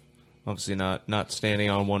 balance. Obviously not standing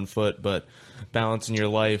on one foot, but balance in your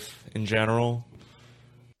life in general.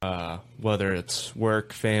 Whether it's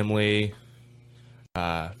work, family,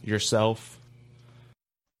 yourself,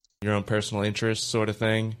 your own personal interests, sort of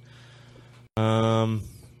thing.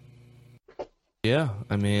 Yeah,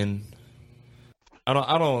 I mean,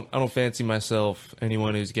 I don't fancy myself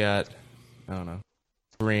anyone who's got, I don't know,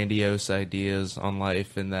 grandiose ideas on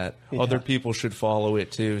life, and that other people should follow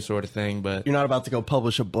it too, sort of thing. But You're not about to go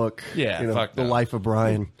publish a book. Yeah, you know, fuck The no. Life of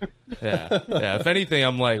Brian. yeah. If anything,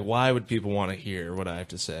 I'm like, why would people want to hear what I have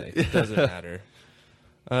to say? It doesn't matter.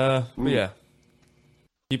 But yeah,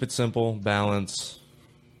 keep it simple, balance,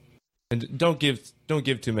 and don't give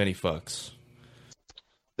too many fucks.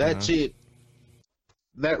 That's it.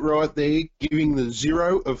 That right there, giving the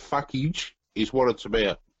zero of fuckage is what it's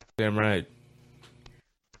about. Damn right.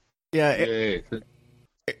 Yeah, Yeah.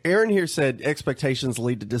 Aaron here said expectations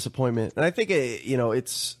lead to disappointment, and I think you know,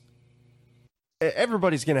 it's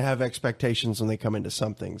everybody's going to have expectations when they come into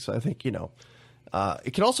something. So I think, you know,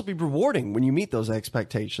 it can also be rewarding when you meet those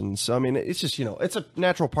expectations. So I mean, it's just, you know, it's a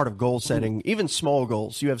natural part of goal setting. Even small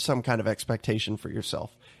goals, you have some kind of expectation for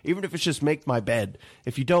yourself. Even if it's just make my bed.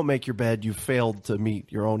 If you don't make your bed, you failed to meet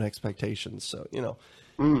your own expectations. So, you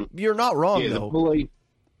know, you're not wrong Yeah, though.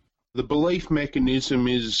 the belief mechanism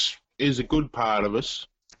is a good part of us.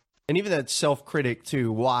 And even that self-critic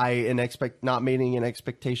too, why not meeting an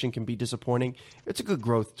expectation can be disappointing. It's a good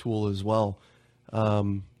growth tool as well.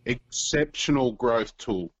 Exceptional growth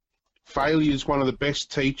tool. Failure is one of the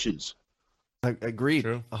best teachers. I agreed,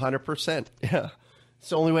 True. 100%. Yeah, it's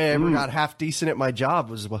the only way I ever got half decent at my job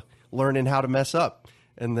was learning how to mess up,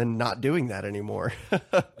 and then not doing that anymore.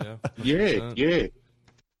 Yeah. Yeah.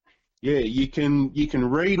 You can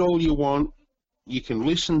read all you want. You can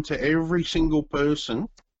listen to every single person,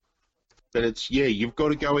 but you've got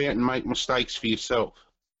to go out and make mistakes for yourself.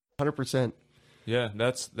 100%. Yeah,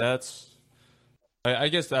 that's. I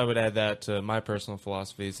guess I would add that to my personal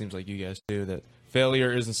philosophy. It seems like you guys do, that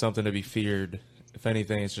failure isn't something to be feared. If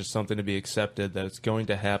anything, it's just something to be accepted, that it's going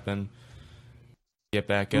to happen. Get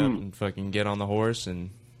back up and fucking get on the horse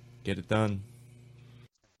and get it done.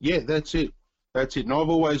 Yeah, that's it. That's it. And I've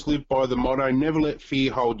always lived by the motto: never let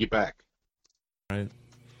fear hold you back. Right.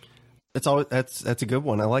 That's a good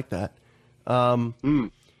one. I like that. So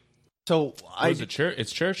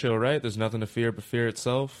It's Churchill, right? There's nothing to fear but fear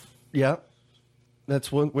itself. yeah,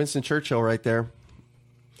 that's Winston Churchill right there.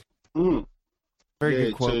 Mm. Very Yeah,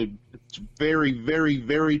 good quote. it's a very, very,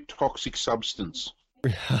 very toxic substance.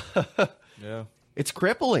 Yeah. It's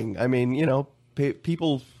crippling. I mean,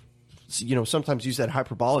 people, sometimes use that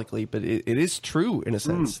hyperbolically, but it is true in a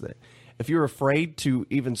sense that if you're afraid to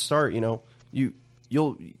even start,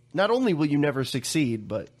 you'll not only will you never succeed,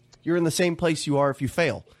 but you're in the same place you are if you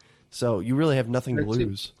fail. So you really have nothing to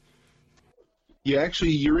lose.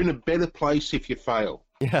 You're in a better place if you fail.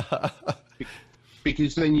 Yeah.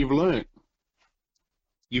 Because then you've learned.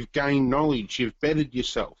 You've gained knowledge. You've bettered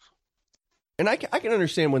yourself. And I can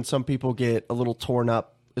understand when some people get a little torn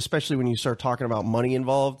up, especially when you start talking about money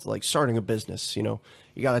involved, like starting a business. You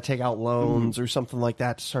got to take out loans or something like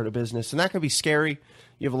that to start a business. And that can be scary.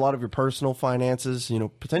 You have a lot of your personal finances,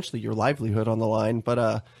 potentially your livelihood on the line. But,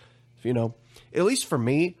 at least for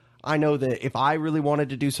me, I know that if I really wanted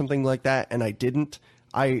to do something like that and I didn't,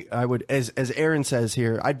 I would, as Aaron says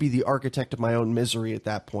here, I'd be the architect of my own misery at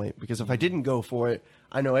that point. Because if I didn't go for it,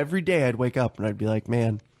 I know every day I'd wake up and I'd be like,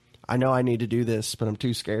 man, I know I need to do this, but I'm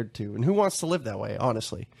too scared to. And who wants to live that way,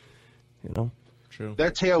 honestly? True.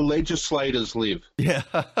 That's how legislators live. Yeah.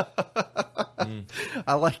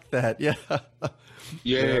 I like that. Yeah.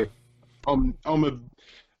 Yeah. I'm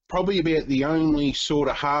probably about the only sort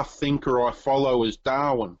of half thinker I follow is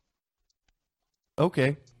Darwin.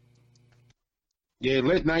 Okay. Yeah,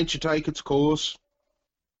 let nature take its course.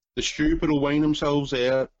 The stupid will wean themselves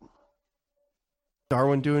out.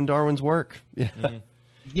 Darwin doing Darwin's work. Yeah.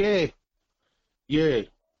 Yeah. Yeah.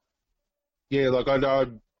 Yeah, like I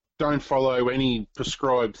don't follow any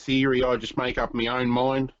prescribed theory. I just make up my own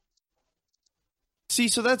mind. See,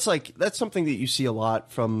 so that's something that you see a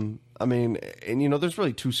lot from, there's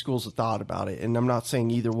really two schools of thought about it. And I'm not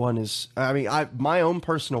saying either one is, my own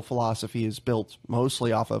personal philosophy is built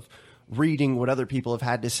mostly off of reading what other people have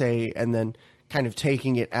had to say and then kind of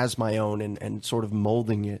taking it as my own and sort of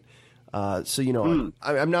molding it.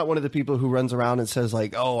 I'm not one of the people who runs around and says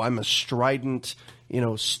like, oh, I'm a strident,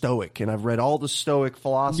 stoic, and I've read all the stoic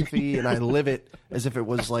philosophy and I live it as if it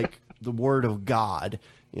was like the word of God,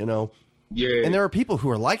 Yeah. And there are people who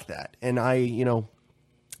are like that. And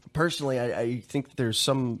personally, I think that there's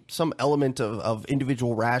some element of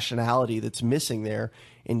individual rationality that's missing there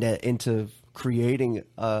into creating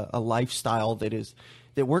a lifestyle that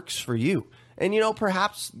works for you. And,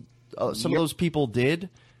 perhaps some of those people did.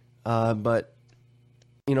 But,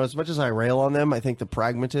 as much as I rail on them, I think the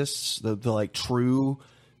pragmatists, the like true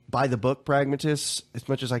by the book pragmatists, as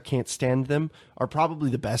much as I can't stand them, are probably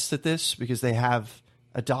the best at this because they have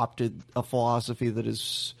adopted a philosophy that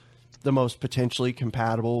is the most potentially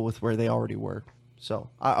compatible with where they already were. So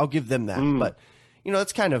I'll give them that. But,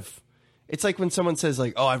 it's kind of, it's like when someone says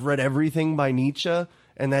like, oh, I've read everything by Nietzsche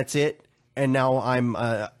and that's it. And now I'm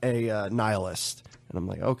a nihilist. And I'm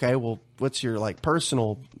like, okay, well, what's your like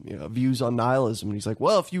personal views on nihilism? And he's like,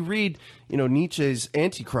 well, if you read, Nietzsche's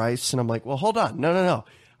Antichrist, and I'm like, well, hold on, no.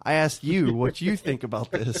 I asked you what you think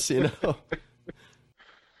about this, Yeah,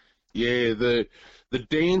 the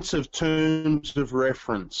dance of terms of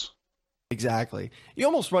reference. Exactly. You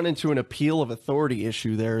almost run into an appeal of authority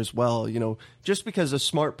issue there as well. Just because a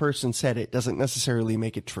smart person said it doesn't necessarily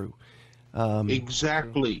make it true.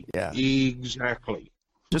 Exactly. Yeah. Exactly.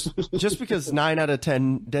 Just because 9 out of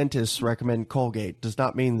 10 dentists recommend Colgate does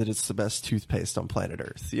not mean that it's the best toothpaste on planet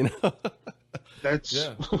Earth, That's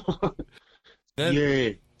Yeah.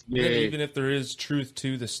 yeah. Then even if there is truth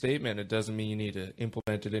to the statement, it doesn't mean you need to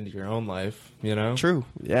implement it into your own life, True.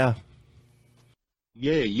 Yeah.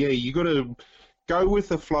 Yeah. You got to go with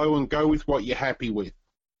the flow and go with what you're happy with.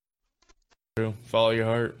 True. Follow your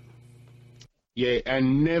heart. Yeah,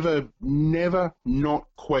 and never not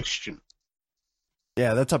question.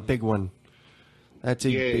 Yeah, that's a big one. That's a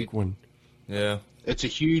big one. Yeah. It's a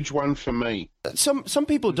huge one for me. Some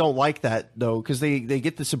people don't like that, though, because they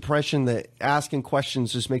get this impression that asking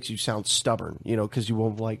questions just makes you sound stubborn, because you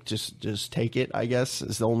won't, like, just take it, I guess,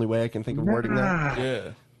 is the only way I can think of wording that.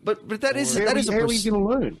 Yeah. But that is How are you going to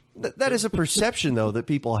learn? That is a perception, though, that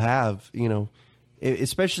people have,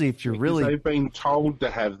 especially if you're Because really... they've been told to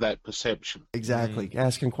have that perception. Exactly.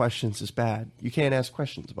 Asking questions is bad. You can't ask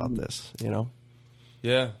questions about this,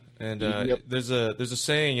 Yeah. And Yep. there's a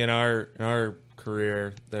saying in our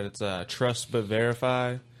career that it's trust but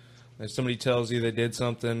verify. If somebody tells you they did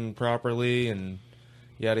something properly and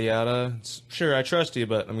yada yada, sure, I trust you,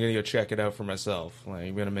 but I'm gonna go check it out for myself. Like,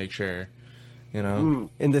 I'm gonna make sure. You know,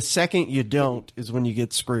 And the second you don't is when you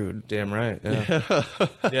get screwed. damn right. Yeah,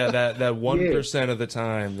 yeah. That 1% of the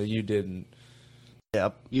time that you didn't,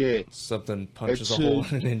 Yep. Yeah. something punches It's, a hole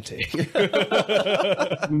in an intake.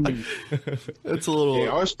 It's a little.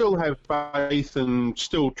 Yeah, I still have faith and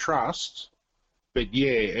still trust, but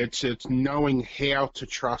yeah, it's knowing how to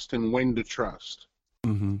trust and when to trust.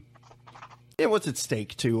 Yeah, what's at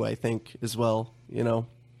stake too, I think, as well. You know,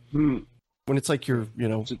 when it's like your,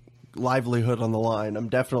 livelihood on the line, I'm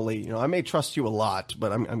definitely, I may trust you a lot,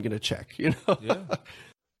 but I'm going to check. You know.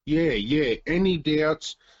 Yeah. Yeah. Any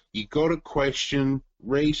doubts, you got to question,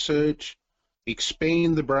 research,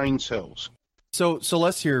 expand the brain cells. So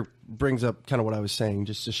Celeste here brings up kind of what I was saying,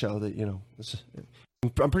 just to show that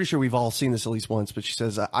I'm pretty sure we've all seen this at least once. But she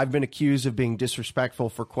says, "I've been accused of being disrespectful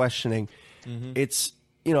for questioning." It's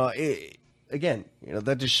again,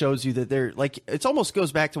 that just shows you that they're like, it almost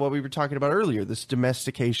goes back to what we were talking about earlier, this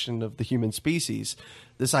domestication of the human species,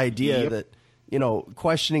 this idea that,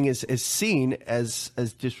 questioning is seen as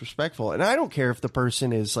disrespectful. And I don't care if the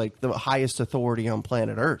person is like the highest authority on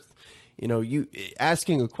planet Earth. You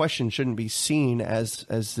asking a question shouldn't be seen as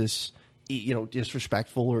this,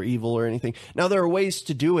 disrespectful or evil or anything. Now, there are ways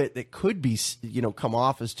to do it that could be, come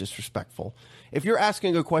off as disrespectful. If you're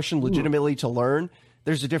asking a question legitimately to learn,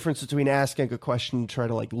 there's a difference between asking a question to try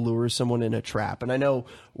to like lure someone in a trap. And I know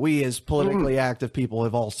we as politically active people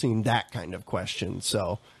have all seen that kind of question.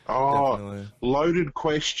 So, Definitely. Loaded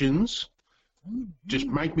questions just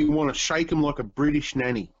make me want to shake them like a British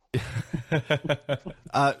nanny. That's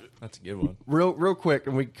a good one. real quick,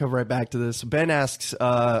 and we can come right back to this. Ben asks,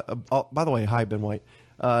 by the way, hi, Ben White.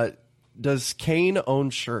 Does Kane own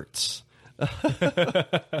shirts?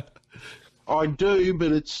 I do,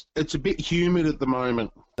 but it's a bit humid at the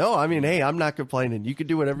moment. No, I mean, hey, I'm not complaining. You can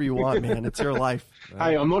do whatever you want, man. It's your life.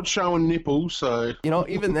 Hey, I'm not showing nipples, so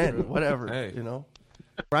Even then, whatever. Hey.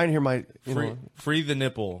 Brian here might, Free the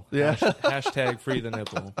nipple. Yeah. Hashtag free the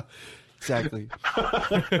nipple. exactly.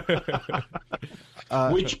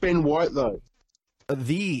 which Ben White though?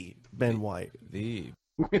 The Ben White. The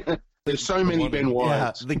There's so many Ben Yeah,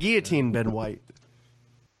 Whites. the guillotine Ben White.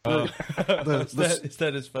 is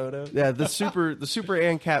that his photo? Yeah, the super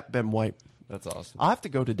ANCAP Ben White. That's awesome. I'll have to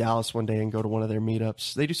go to Dallas one day and go to one of their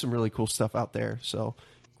meetups. They do some really cool stuff out there. So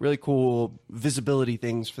really cool visibility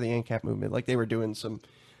things for the ANCAP movement. Like they were doing some,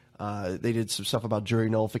 they did some stuff about jury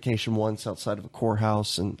nullification once outside of a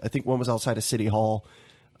courthouse, and I think one was outside of City Hall.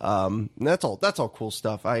 And that's all cool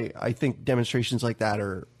stuff. I think demonstrations like that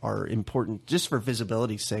are important just for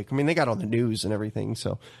visibility's sake. I mean, they got on the news and everything,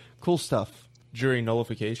 so cool stuff. Jury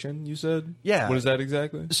nullification, you said? Yeah. What is that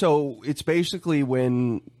exactly? So it's basically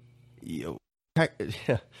when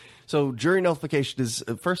so jury nullification is,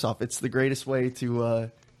 first off, it's the greatest way to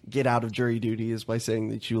get out of jury duty is by saying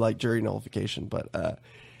that you like jury nullification, but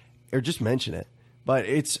or just mention it. But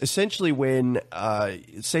it's essentially when,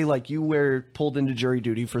 say, like you were pulled into jury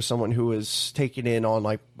duty for someone who was taken in on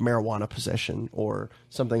like marijuana possession or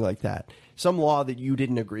something like that, some law that you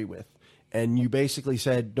didn't agree with. And you basically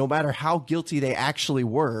said, no matter how guilty they actually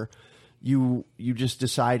were, you just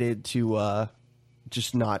decided to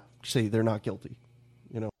just not say they're not guilty.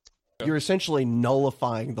 You're essentially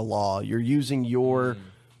nullifying the law. You're using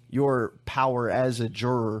your power as a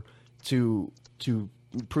juror to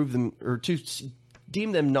prove them or to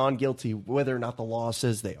deem them non-guilty, whether or not the law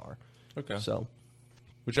says they are. Okay. So,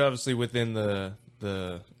 which obviously within the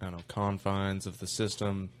I don't know, confines of the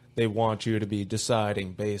system, they want you to be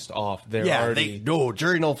deciding based off their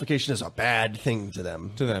jury nullification is a bad thing to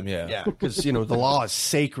them. to them, yeah. Yeah, because the law is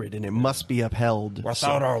sacred and it must be upheld.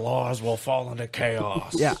 Without our laws, we'll fall into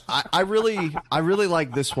chaos. Yeah, I really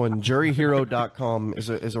like this one. Juryhero.com is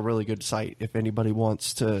a really good site if anybody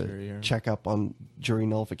wants to check up on jury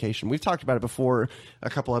nullification. We've talked about it before a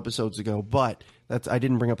couple episodes ago, but I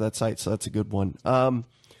didn't bring up that site, so that's a good one.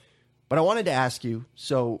 But I wanted to ask you,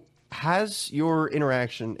 so has your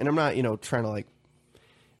interaction, and I'm not, trying to like,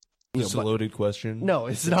 It's a loaded question. no,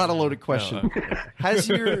 it's not a loaded question. No, okay. Has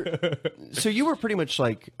your, so you were pretty much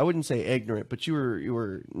like, I wouldn't say ignorant, but you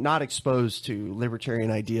were not exposed to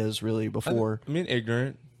libertarian ideas really before. I mean,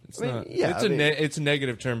 ignorant. It's not. yeah, It's a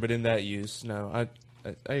negative term, but in that use, no,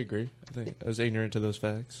 I agree. I think I was ignorant to those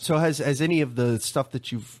facts. So has any of the stuff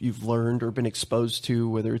that you've learned or been exposed to,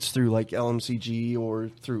 whether it's through like LMCG or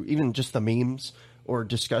through even just the memes or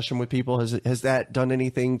discussion with people, has that done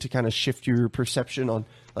anything to kind of shift your perception on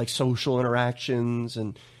like social interactions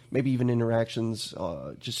and maybe even interactions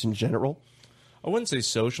just in general? I wouldn't say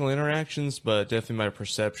social interactions, but definitely my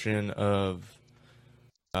perception of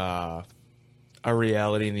our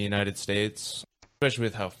reality in the United States, especially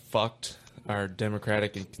with how fucked our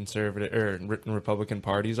Democratic and conservative or Republican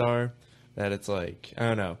parties are. That it's like, I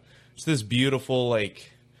don't know, it's this beautiful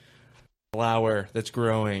like flower that's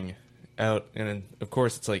growing out, and of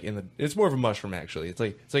course it's like it's more of a mushroom actually. It's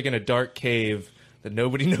like in a dark cave that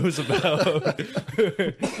nobody knows about.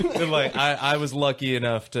 And like I was lucky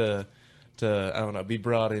enough to I don't know, be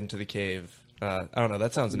brought into the cave. I don't know,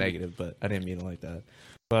 that sounds negative, but I didn't mean it like that.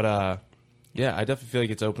 But yeah, I definitely feel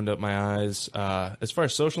like it's opened up my eyes. As far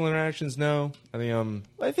as social interactions, no.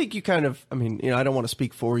 I think you kind of, I mean, I don't want to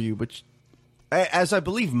speak for you, but as I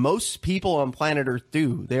believe most people on planet Earth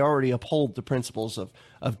do, they already uphold the principles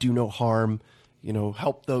of do no harm,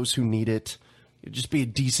 help those who need it, just be a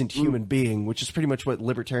decent human being, which is pretty much what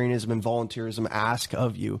libertarianism and volunteerism ask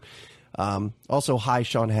of you. Also, hi,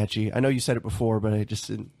 Sean Hatchie. I know you said it before, but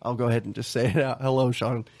I'll go ahead and just say it out. Hello,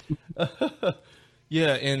 Sean.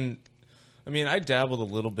 Yeah, and I mean, I dabbled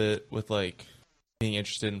a little bit with like being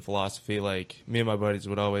interested in philosophy. Like me and my buddies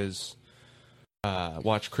would always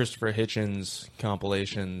watch Christopher Hitchens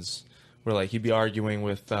compilations where like he'd be arguing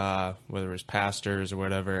with whether it was pastors or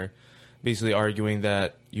whatever, basically arguing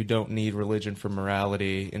that you don't need religion for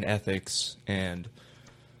morality and ethics. And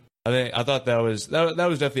I thought that was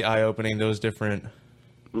definitely eye opening. Those different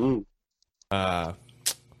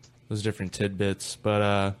tidbits,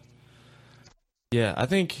 but yeah, I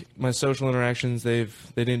think my social interactions they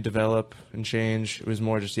didn't develop and change. It was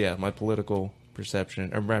more just my political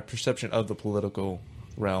perception, or my perception of the political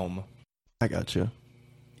realm. I got you.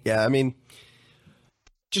 Yeah, I mean,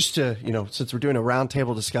 just to since we're doing a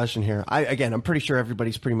roundtable discussion here, I'm pretty sure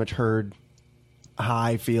everybody's pretty much heard how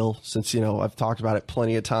I feel since I've talked about it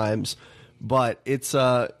plenty of times. But it's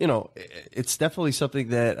it's definitely something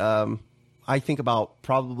that I think about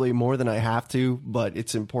probably more than I have to, but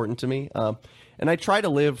it's important to me. And I try to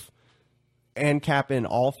live ANCAP in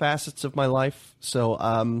all facets of my life. So,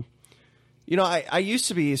 I used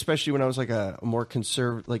to be, especially when I was like a more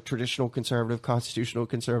conservative, like traditional conservative, constitutional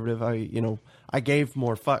conservative. I gave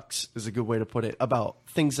more fucks, is a good way to put it, about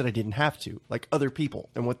things that I didn't have to, like other people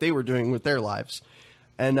and what they were doing with their lives.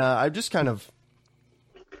 And I just kind of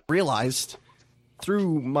realized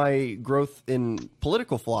through my growth in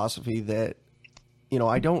political philosophy that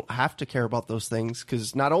I don't have to care about those things,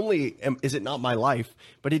 because not only is it not my life,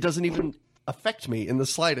 but it doesn't even affect me in the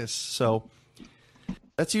slightest. So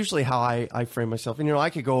that's usually how I frame myself. And I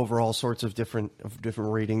could go over all sorts of different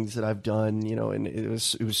readings that I've done. And it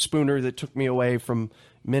was Spooner that took me away from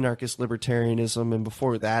minarchist libertarianism, and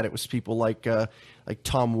before that, it was people like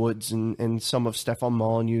Tom Woods and some of Stefan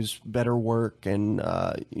Molyneux's better work, and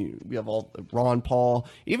we have all Ron Paul,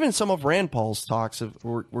 even some of Rand Paul's talks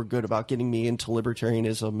were good about getting me into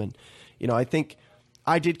libertarianism. And I think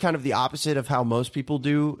I did kind of the opposite of how most people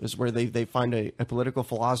do, is where they find a political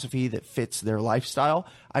philosophy that fits their lifestyle.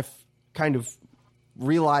 I've kind of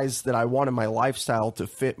realized that I wanted my lifestyle to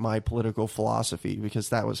fit my political philosophy, because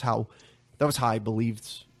that was how I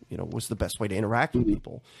believed, was the best way to interact with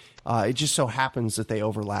people. It just so happens that they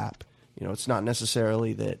overlap. It's not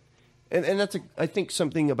necessarily that, and that's I think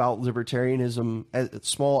something about libertarianism,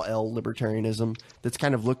 small L libertarianism, that's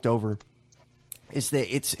kind of looked over, is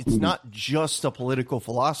that it's not just a political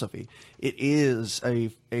philosophy. It is a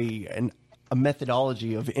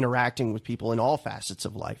methodology of interacting with people in all facets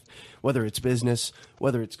of life, whether it's business,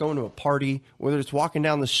 whether it's going to a party, whether it's walking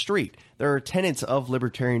down the street. There are tenets of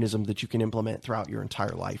libertarianism that you can implement throughout your entire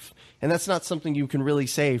life. And that's not something you can really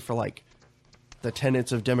say for like the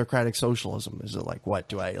tenets of democratic socialism. Is it like, what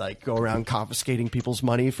do I like go around confiscating people's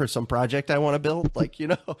money for some project I want to build? Like,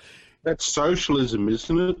 That's socialism,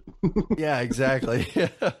 isn't it? Yeah, exactly. Yeah,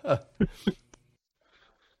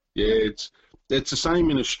 it's the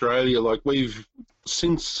same in Australia. Like,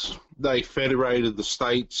 since they federated the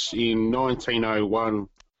states in 1901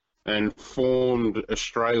 and formed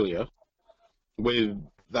Australia, where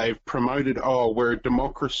they've promoted, we're a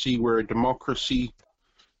democracy,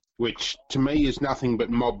 which to me is nothing but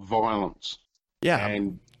mob violence. Yeah,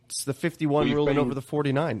 and it's the 51 ruling over the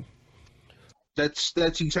 49. That's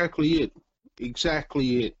exactly it,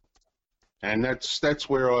 and that's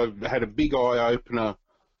where I've had a big eye opener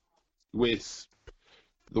with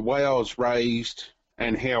the way I was raised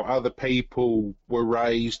and how other people were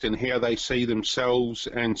raised and how they see themselves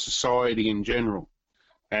and society in general.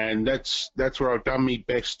 And that's where I've done my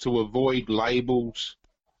best to avoid labels,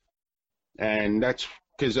 and that's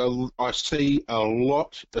because I see a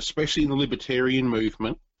lot, especially in the libertarian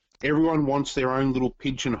movement, everyone wants their own little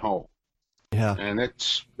pigeonhole. Yeah. And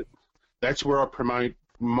that's where I promote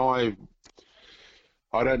my,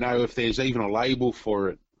 I don't know if there's even a label for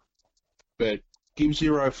it, but give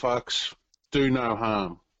zero fucks, do no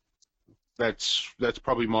harm. That's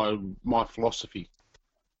probably my philosophy,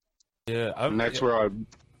 Yeah, and that's where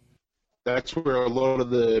a lot of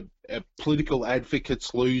the political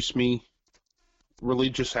advocates lose me.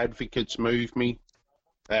 Religious advocates lose me.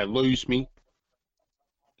 'Cause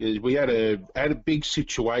we had a big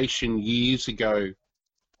situation years ago,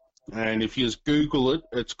 and if you just Google it,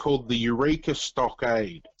 it's called the Eureka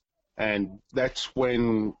Stockade, and that's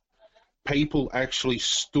when people actually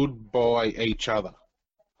stood by each other,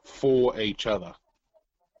 for each other,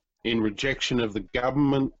 in rejection of the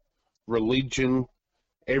government, religion,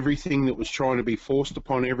 everything that was trying to be forced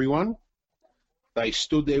upon everyone. They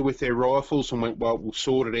stood there with their rifles and went, well, we'll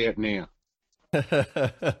sort it out now.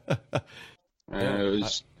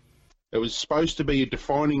 It was supposed to be a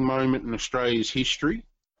defining moment in Australia's history.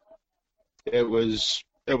 It was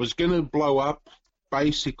going to blow up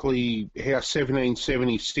basically how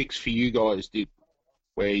 1776 for you guys did,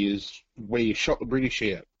 where you shot the British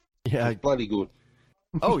out. Yeah. It was bloody good.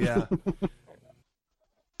 Oh, yeah.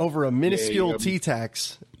 Over a minuscule tea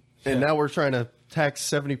tax, and now we're trying to tax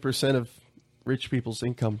 70% of rich people's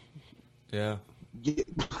income. Yeah. Yeah.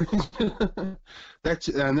 That's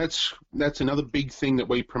another big thing that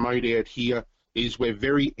we promote out here is we're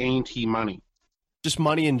very anti-money. Just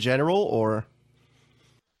money in general, or?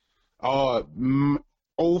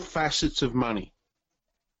 All facets of money.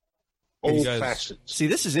 All facets. See,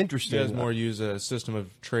 this is interesting. You guys more use a system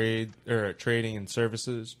of trade or trading and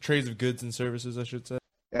services, trades of goods and services, I should say.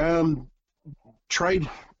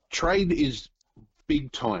 Trade is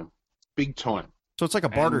big time. So it's like a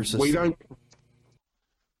barter system. We don't.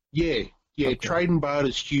 Yeah. Okay. Trade and barter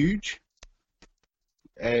is huge,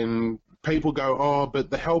 and people go, "Oh,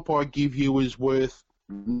 but the help I give you is worth."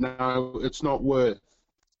 No, it's not worth.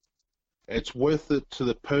 It's worth it to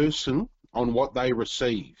the person on what they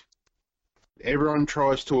receive. Everyone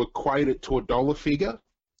tries to equate it to a dollar figure,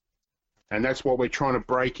 and that's what we're trying to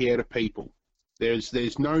break out of people.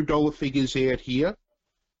 There's no dollar figures out here,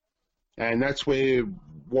 and that's why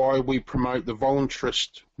we promote the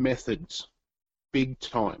voluntarist methods big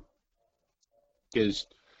time. Because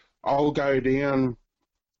I'll go down,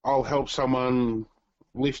 I'll help someone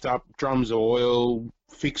lift up drums of oil,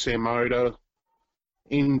 fix their motor.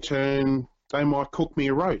 In turn, they might cook me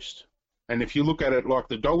a roast. And if you look at it like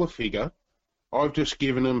the dollar figure, I've just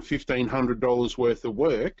given them $1,500 worth of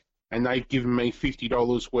work, and they've given me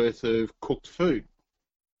 $50 worth of cooked food.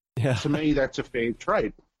 Yeah. To me, that's a fair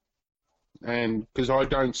trade. And because I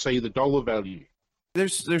don't see the dollar value.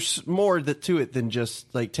 There's more to it than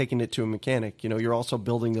just like taking it to a mechanic. You know, you're also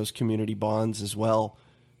building those community bonds as well.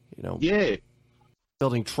 You know, Yeah.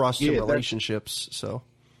 Building trust and relationships. So.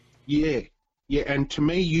 Yeah. And to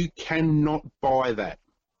me, you cannot buy that.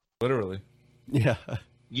 Literally. Yeah.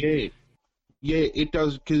 Yeah, it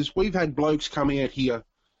does, because we've had blokes come out here,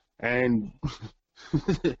 and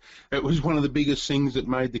it was one of the biggest things that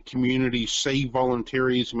made the community see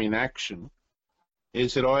volunteerism in action,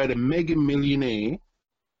 is that I had a mega millionaire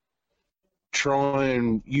try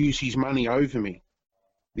and use his money over me.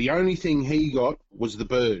 The only thing he got was the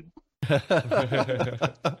bird.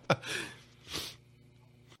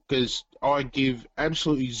 Because I give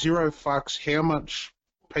absolutely zero fucks how much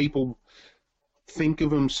people think of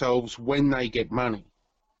themselves when they get money.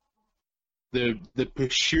 The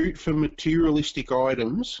pursuit for materialistic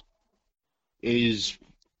items is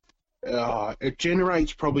it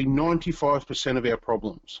generates probably 95% of our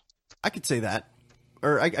problems. I could say that,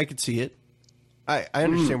 or I could see it. I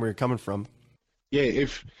understand where you're coming from. Yeah,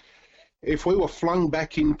 if we were flung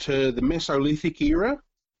back into the Mesolithic era,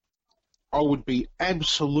 I would be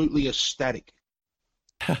absolutely ecstatic.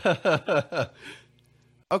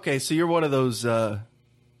 Okay, so you're one of those,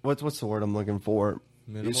 what's the word I'm looking for?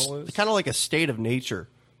 Minimalist? Kind of like a state of nature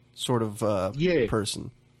sort of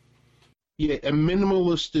person. Yeah, a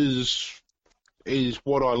minimalist is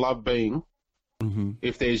what I love being. Mm-hmm.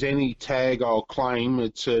 If there's any tag I'll claim,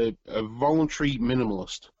 it's a voluntary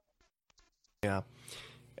minimalist. Yeah.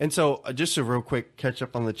 And so just a real quick catch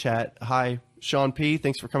up on the chat. Hi, Sean P.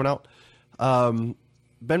 Thanks for coming out.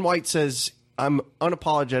 Ben White says, I'm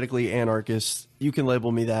unapologetically anarchist. You can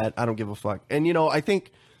label me that. I don't give a fuck. And, you know, I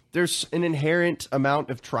think there's an inherent amount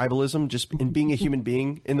of tribalism just in being a human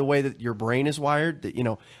being in the way that your brain is wired. That, you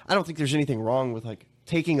know, I don't think there's anything wrong with like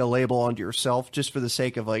taking a label onto yourself just for the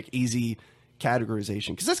sake of like easy categorization.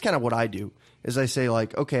 Because that's kind of what I do is I say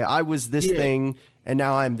like, okay, I was this thing and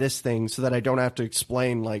now I'm this thing so that I don't have to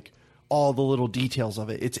explain like all the little details of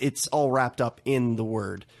it. It's all wrapped up in the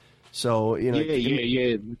word. So, you know,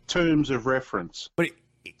 yeah. Terms of reference. But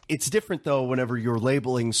it's different though whenever you're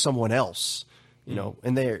labeling someone else. you know,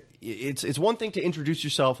 and it's one thing to introduce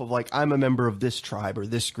yourself of like, I'm a member of this tribe or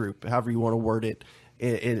this group, however you want to word it,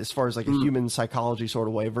 as far as like a human psychology sort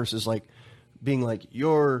of way, versus like being like,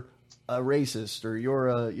 you're a racist or you're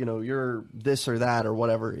a, you know, you're this or that or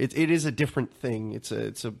whatever. It is a different thing.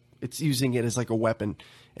 It's using it as like a weapon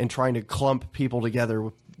and trying to clump people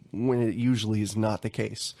together when it usually is not the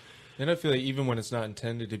case. And I feel like even when it's not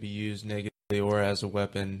intended to be used negatively or as a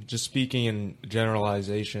weapon, just speaking in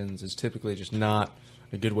generalizations is typically just not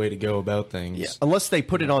a good way to go about things. Yeah, unless they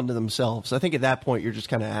put it onto themselves. I think at that point you're just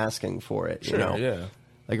kind of asking for it. Sure, you know? yeah.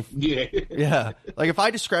 Like yeah. Like if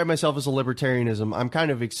I describe myself as a libertarianism, I'm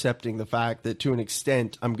kind of accepting the fact that to an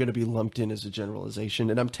extent I'm going to be lumped in as a generalization,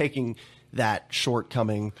 and I'm taking that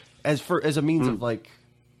shortcoming as a means of like,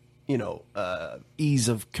 you know, ease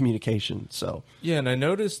of communication. So yeah, and I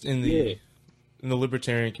noticed in the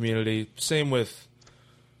libertarian community, same with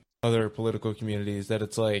other political communities, that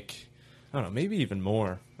it's like, I don't know, maybe even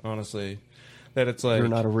more, honestly, that it's like, you're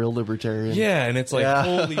not a real libertarian. Yeah, and it's like,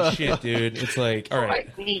 holy shit, dude. It's like, all right.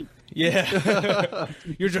 Yeah.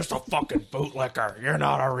 You're just a fucking bootlicker. You're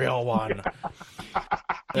not a real one.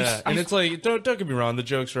 Yeah, and it's like, don't get me wrong, the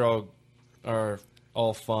jokes are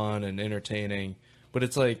all fun and entertaining, but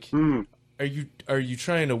it's like, are you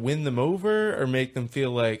trying to win them over or make them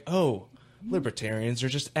feel like, oh, libertarians are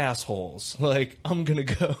just assholes? Like, I'm gonna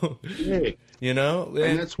go. Yeah. You know?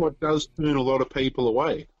 And that's what does turn a lot of people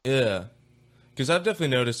away. Yeah. Because I've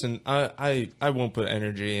definitely noticed, and I won't put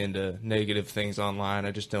energy into negative things online.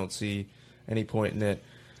 I just don't see any point in it.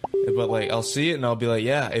 But like, I'll see it and I'll be like,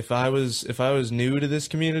 yeah, if I was new to this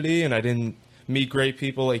community and I didn't meet great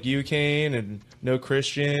people like you, Kane, and know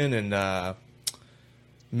Christian and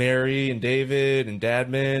Mary and David and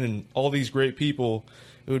Dadman and all these great people,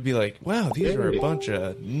 it would be like, wow, these are a bunch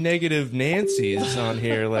of negative Nancys on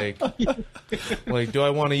here. Like, do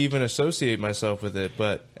I want to even associate myself with it?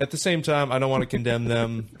 But at the same time, I don't want to condemn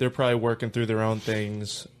them. They're probably working through their own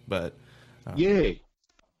things. But yeah,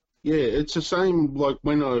 it's the same. Like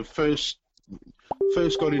when I first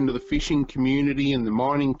got into the fishing community and the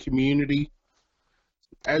mining community,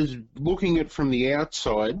 as looking at from the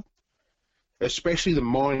outside, especially the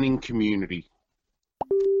mining community.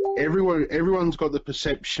 Everyone's got the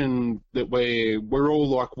perception that we're all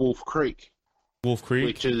like Wolf Creek. Wolf Creek?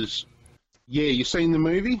 Which is, yeah, you seen the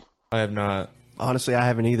movie? I have not. Honestly, I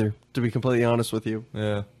haven't either, to be completely honest with you.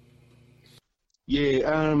 Yeah.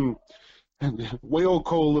 Yeah, we all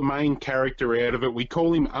call the main character out of it, we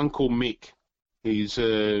call him Uncle Mick. He's,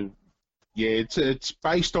 it's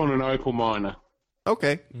based on an opal miner.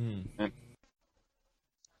 Okay.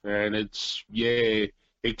 And it's,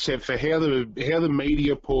 except for how the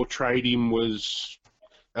media portrayed him was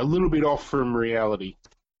a little bit off from reality.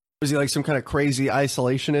 Was he like some kind of crazy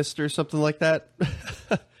isolationist or something like that?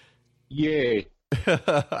 Yeah.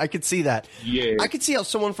 I could see that. Yeah. I could see how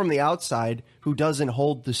someone from the outside who doesn't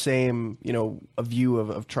hold the same, you know, a view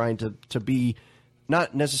of trying to be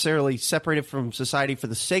not necessarily separated from society for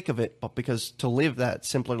the sake of it, but because to live that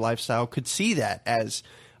simpler lifestyle, could see that as,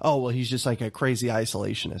 oh, well, he's just like a crazy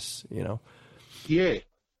isolationist, you know? Yeah.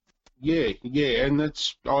 And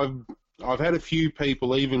that's, I've had a few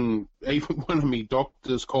people, even one of my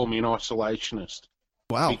doctors, call me an isolationist.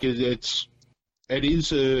 Wow. Because it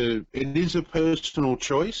is a personal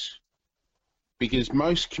choice. Because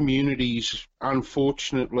most communities,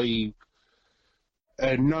 unfortunately,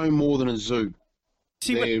 are no more than a zoo.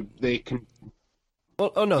 See, sorry,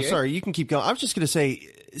 you can keep going. I was just going to say,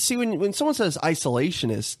 see, when someone says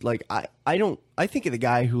isolationist, like I think of the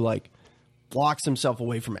guy who like locks himself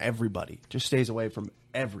away from everybody, just stays away from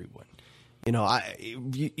everyone. You know,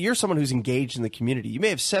 you're someone who's engaged in the community. You may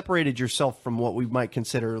have separated yourself from what we might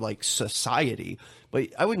consider like society, but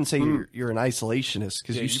I wouldn't say you're an isolationist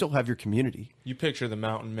because you still have your community. You picture the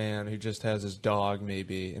mountain man who just has his dog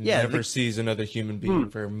maybe and never sees another human being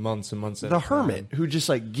for months and months. The hermit who just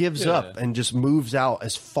like gives up and just moves out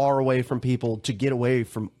as far away from people to get away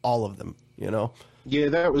from all of them, you know? Yeah,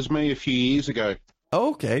 that was me a few years ago.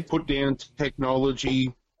 Oh, okay. Put down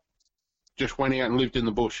technology, just went out and lived in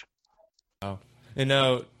the bush. Oh. And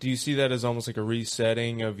now, do you see that as almost like a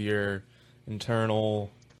resetting of your internal,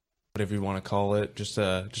 whatever you want to call it, just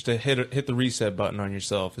to hit the reset button on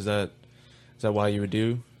yourself? Is that why you would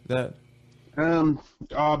do that?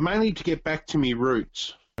 Mainly to get back to me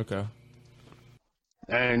roots. Okay.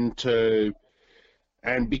 And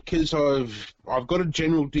because I've got a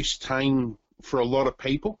general disdain for a lot of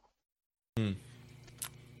people. Same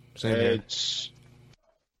here.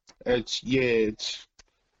 It's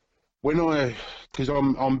when because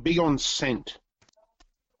I'm big on scent.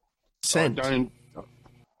 Scent.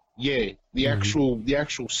 The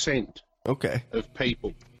actual scent. Okay. of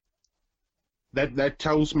people. That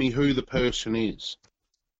tells me who the person is.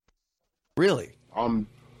 Really?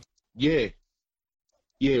 Yeah.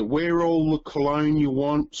 Yeah, wear all the cologne you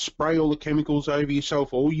want, spray all the chemicals over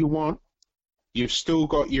yourself all you want. You've still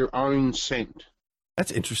got your own scent.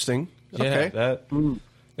 That's interesting. Yeah, Okay.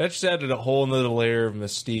 that just added a whole nother layer of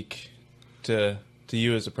mystique to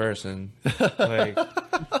you as a person. Like,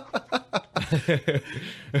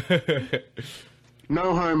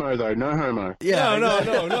 No homo, though. No homo. Yeah.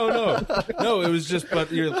 no. It was just, but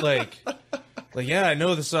you're like, yeah, I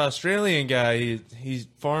know this Australian guy. He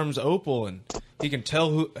farms opal, and he can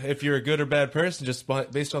tell if you're a good or bad person just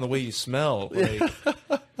based on the way you smell. Like,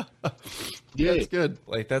 Yeah. That's good.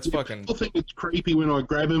 like that's fucking. I think it's creepy when I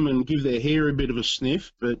grab them and give their hair a bit of a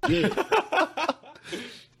sniff, but yeah.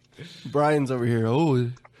 Brian's over here. Oh, it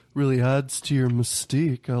really adds to your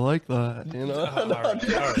mystique. I like that. You know. All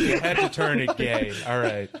right. You had to turn it gay. All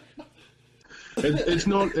right. It's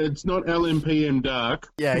not LMP and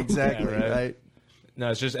dark. Yeah, exactly. Yeah, right. Right.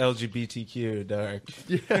 No, it's just LGBTQ dark.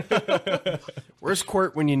 Where's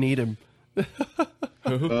Quirt when you need him?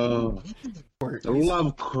 I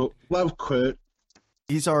love Kurt.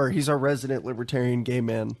 He's our resident libertarian gay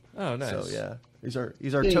man. Oh, nice. So yeah, he's our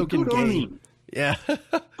Yeah, token good on gay. him. Yeah.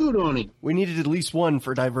 Good on him. We needed at least one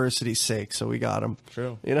for diversity's sake, so we got him.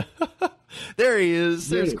 True. You know. There he is.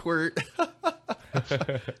 There's Yeah. Quirt.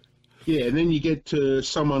 Yeah, and then you get to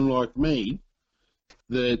someone like me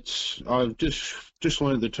that I've just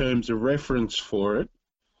learned the terms of reference for it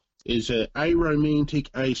is a aromantic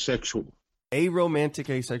asexual. Aromantic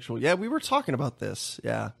asexual. Yeah, we were talking about this.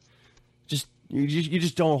 Yeah. You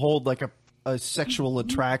just don't hold like a sexual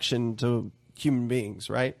attraction to human beings,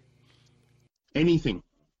 right? Anything.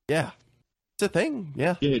 Yeah. It's a thing.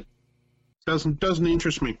 Yeah. Yeah. Doesn't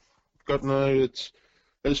interest me. Got no, it's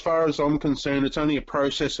as far as I'm concerned, it's only a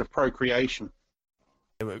process of procreation.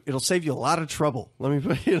 It'll save you a lot of trouble. Let me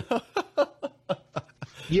put you know.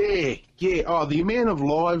 Yeah. Oh, the amount of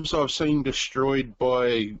lives I've seen destroyed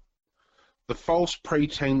by the false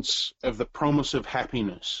pretense of the promise of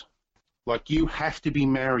happiness. Like, you have to be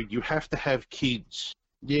married, you have to have kids.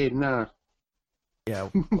 Yeah, no. Yeah,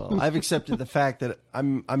 well, I've accepted the fact that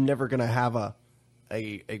I'm never going to have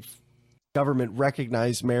a government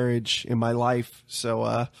recognized marriage in my life.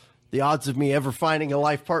 So the odds of me ever finding a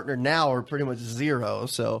life partner now are pretty much zero.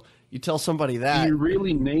 So you tell somebody that. Do you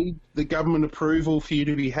really need the government approval for you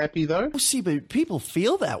to be happy, though? See, but people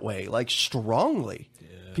feel that way, like strongly.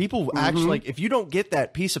 Yeah. People actually, like, if you don't get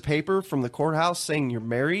that piece of paper from the courthouse saying you're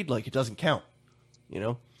married, like, it doesn't count. You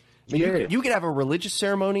know? I mean, you could have a religious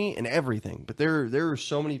ceremony and everything, but there are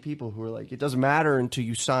so many people who are like, it doesn't matter until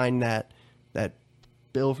you sign that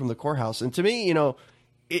bill from the courthouse. And to me, you know,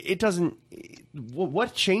 it doesn't.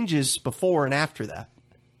 What changes before and after that?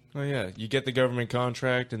 Oh yeah, you get the government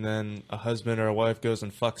contract, and then a husband or a wife goes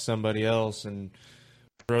and fucks somebody else and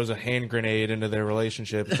throws a hand grenade into their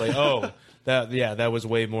relationship. It's like, oh, that was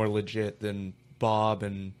way more legit than Bob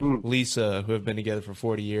and Lisa, who have been together for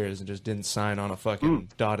 40 years and just didn't sign on a fucking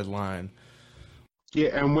dotted line. Yeah,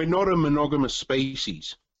 and we're not a monogamous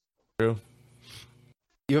species. True.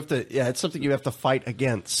 You have to, it's something you have to fight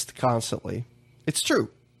against constantly. It's true.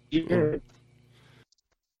 Yeah.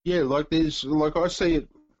 Yeah, like I see it.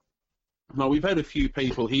 No, we've had a few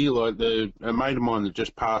people here, like a mate of mine that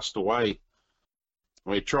just passed away.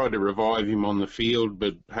 We tried to revive him on the field,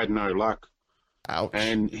 but had no luck. Ouch.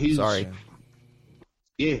 And he's Sorry.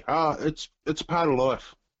 Yeah, it's a part of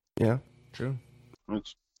life. Yeah. True.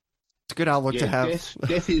 It's a good outlook to have.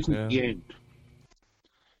 Death isn't the end.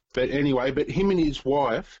 But anyway, him and his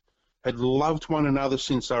wife had loved one another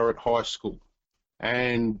since they were at high school.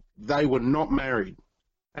 And they were not married.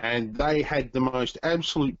 And they had the most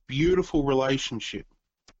absolute beautiful relationship.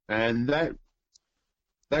 And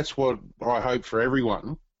that's what I hope for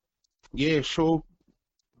everyone. Yeah, sure.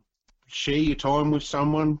 Share your time with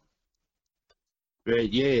someone.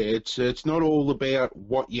 But yeah, it's not all about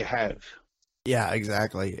what you have. Yeah,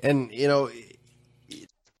 exactly. And you know,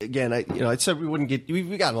 again, I said we wouldn't get. We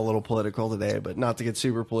got a little political today, but not to get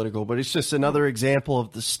super political. But it's just another example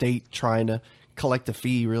of the state trying to collect a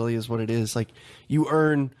fee. Really, is what it is. Like, you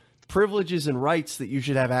earn privileges and rights that you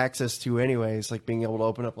should have access to anyways, like being able to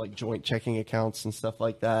open up like joint checking accounts and stuff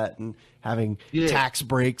like that, and having tax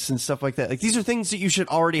breaks and stuff like that. Like, these are things that you should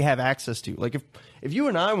already have access to. Like, if you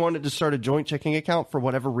and I wanted to start a joint checking account for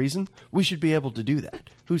whatever reason, we should be able to do that.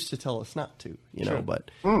 Who's to tell us not to, you know? But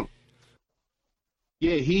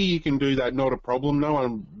yeah, here you can do that, not a problem. No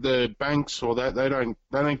one, the banks or that, they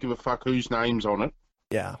don't give a fuck whose name's on it.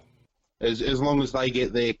 Yeah. As long as they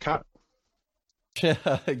get their cut.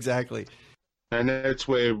 Yeah, exactly. And that's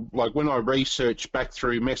where, like, when I researched back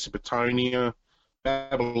through Mesopotamia,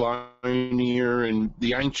 Babylonia, and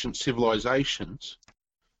the ancient civilizations,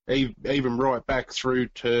 even right back through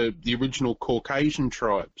to the original Caucasian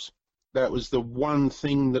tribes, that was the one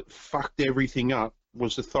thing that fucked everything up,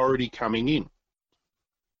 was authority coming in.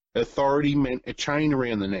 Authority meant a chain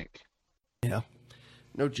around the neck. Yeah.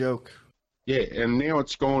 No joke. Yeah, and now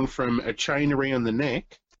it's gone from a chain around the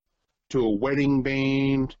neck to a wedding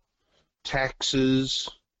band, taxes,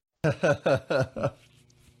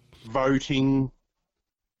 voting.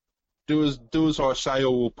 Do as I say,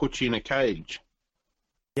 or we'll put you in a cage.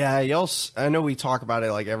 Yeah, y'all's. I know we talk about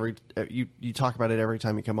it like you talk about it every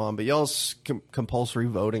time you come on, but y'all's compulsory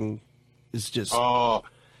voting is just. Oh,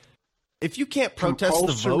 if you can't protest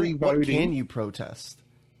the vote, what can you protest?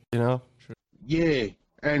 You know. Yeah,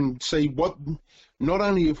 and see what. Not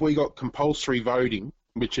only have we got compulsory voting,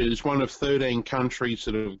 which is one of 13 countries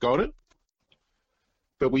that have got it,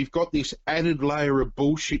 but we've got this added layer of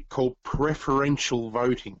bullshit called preferential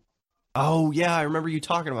voting. Oh, yeah, I remember you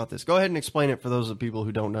talking about this. Go ahead and explain it for those of people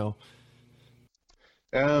who don't know.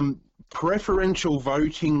 Preferential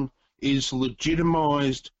voting is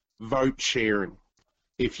legitimized vote sharing.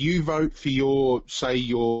 If you vote for your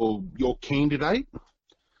candidate,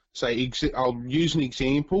 I'll use an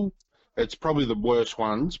example. It's probably the worst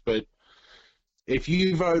ones, but if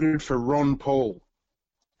you voted for Ron Paul,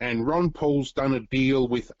 and Ron Paul's done a deal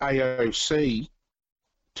with AOC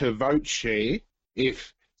to vote share,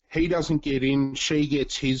 if he doesn't get in, she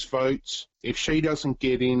gets his votes. If she doesn't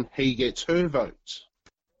get in, he gets her votes.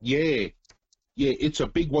 Yeah, it's a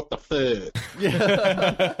big what the third.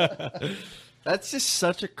 That's just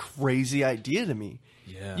such a crazy idea to me.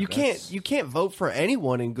 Yeah, you can't vote for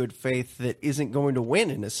anyone in good faith that isn't going to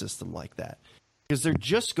win in a system like that, because they're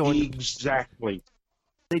just going exactly.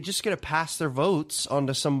 They just going to pass their votes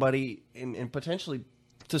onto somebody and potentially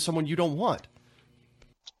to someone you don't want.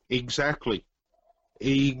 Exactly.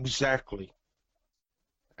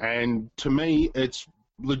 And to me, it's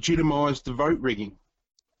legitimized the vote rigging.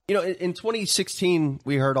 You know, in 2016,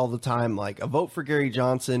 we heard all the time, like, a vote for Gary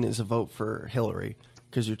Johnson is a vote for Hillary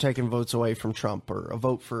because you're taking votes away from Trump, or a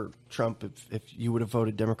vote for Trump if you would have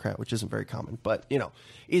voted Democrat, which isn't very common. But, you know,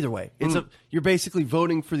 either way, you're basically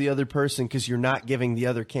voting for the other person because you're not giving the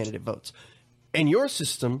other candidate votes. In your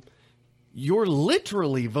system, you're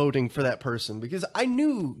literally voting for that person, because I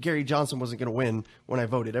knew Gary Johnson wasn't going to win when I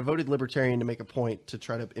voted. I voted Libertarian to make a point to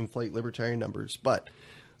try to inflate Libertarian numbers, but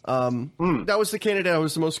that was the candidate I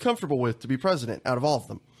was the most comfortable with to be president out of all of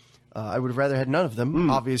them. I would have rather had none of them,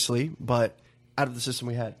 obviously, but out of the system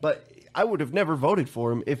we had. But I would have never voted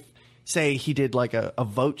for him if, say, he did like a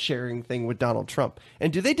vote sharing thing with Donald Trump.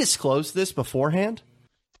 And do they disclose this beforehand?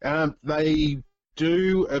 They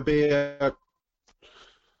do about...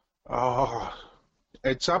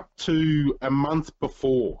 it's up to a month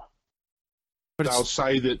before. But they'll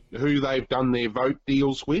say that who they've done their vote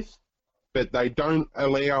deals with, but they don't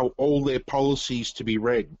allow all their policies to be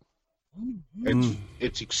read.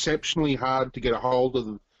 It's exceptionally hard to get a hold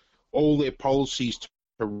of all their policies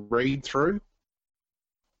to read through.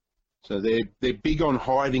 So they're big on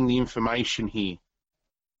hiding the information here.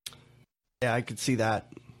 Yeah, I could see that.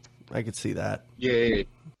 Yeah,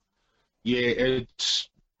 it's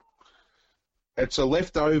a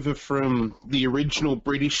leftover from the original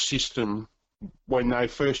British system when they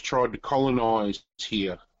first tried to colonise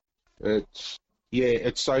here. It's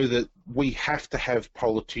so that we have to have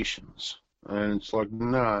politicians. And it's like,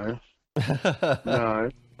 no. No.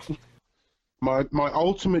 My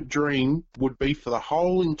ultimate dream would be for the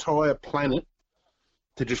whole entire planet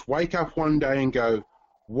to just wake up one day and go,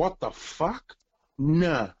 what the fuck?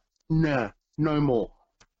 Nah, no more.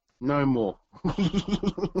 No more.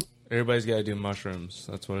 Everybody's got to do mushrooms.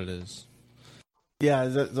 That's what it is. Yeah,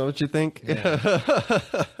 is that what you think? Yeah.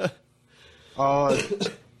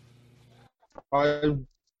 I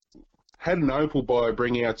had an opal buyer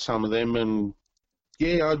bring out some of them, and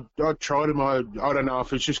yeah, I tried them. I don't know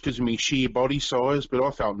if it's just because of my sheer body size, but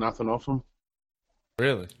I felt nothing off them.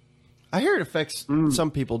 Really? I hear it affects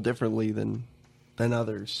some people differently than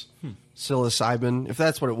others. Psilocybin, if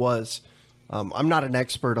that's what it was. I'm not an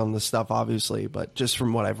expert on this stuff, obviously, but just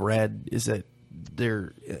from what I've read, is that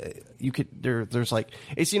there's like,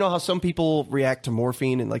 it's, you know how some people react to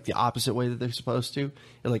morphine in like the opposite way that they're supposed to.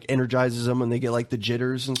 It like energizes them and they get like the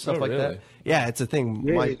jitters and stuff like that. Yeah, it's a thing.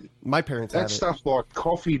 Yeah, my parents have it. That stuff's like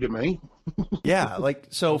coffee to me. Yeah, like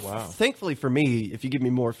so. Thankfully for me, if you give me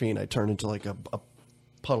morphine, I turn into like a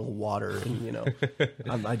puddle of water, and you know,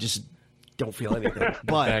 I just don't feel anything.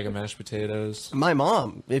 But bag of mashed potatoes. My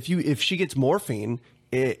mom, if she gets morphine,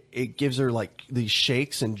 it gives her like these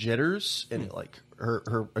shakes and jitters, and it, like her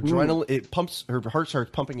adrenaline, it pumps, her heart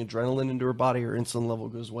starts pumping adrenaline into her body. Her insulin level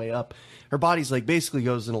goes way up. Her body's like basically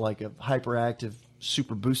goes into like a hyperactive,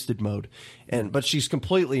 super boosted mode, but she's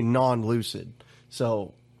completely non-lucid.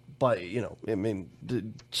 So, but you know, I mean,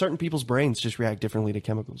 certain people's brains just react differently to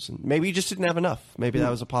chemicals, and maybe you just didn't have enough. Maybe that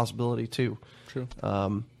was a possibility too. True.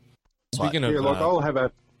 Speaking of, like I'll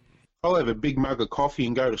have a big mug of coffee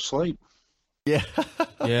and go to sleep. Yeah.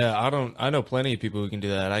 Yeah, I know plenty of people who can do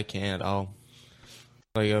that. I can't.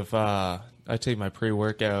 If I take my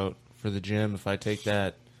pre-workout for the gym, if I take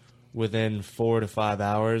that within 4 to 5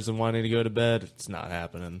 hours of wanting to go to bed, it's not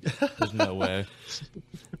happening. There's no way.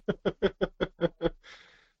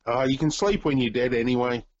 You can sleep when you're dead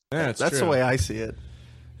anyway. Yeah, That's the way I see it.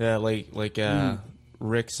 Yeah,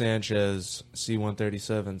 Rick Sanchez,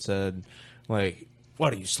 C-137 said, like,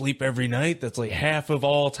 what, do you sleep every night? That's like half of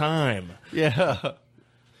all time. Yeah.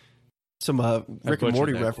 Some Rick and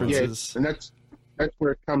Morty references. Yeah, and that's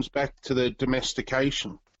where it comes back to the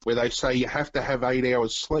domestication, where they say you have to have 8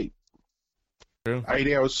 hours sleep. True.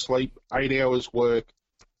 8 hours sleep, 8 hours work,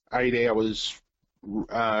 8 hours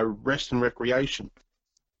rest and recreation.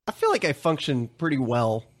 I feel like I function pretty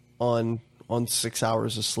well on 6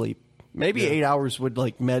 hours of sleep. Maybe 8 hours would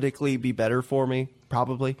like medically be better for me,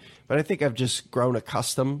 probably. But I think I've just grown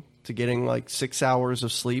accustomed to getting like 6 hours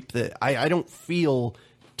of sleep that I don't feel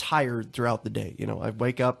tired throughout the day. You know, I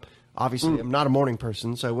wake up, obviously I'm not a morning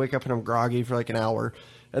person, so I wake up and I'm groggy for like an hour,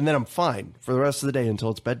 and then I'm fine for the rest of the day until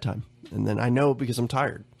it's bedtime. And then I know because I'm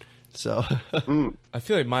tired. So I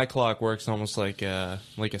feel like my clock works almost like a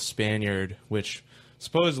Spaniard, which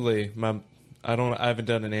supposedly I haven't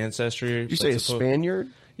done an ancestry. You say a Spaniard?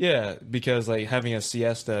 Yeah, because like having a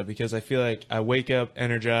siesta, because I feel like I wake up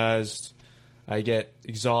energized, I get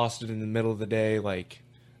exhausted in the middle of the day, like,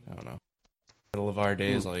 I don't know, middle of our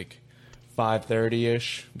day is like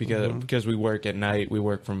 5:30ish, because we work at night, we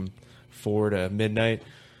work from 4 to midnight,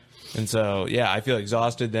 and so yeah, I feel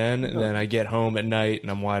exhausted then, and then I get home at night and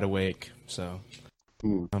I'm wide awake, so I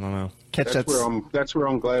don't know. That's where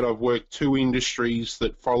I'm glad I've worked 2 industries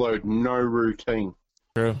that followed no routine.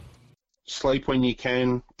 True. Sleep when you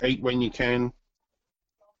can, eat when you can,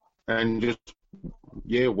 and just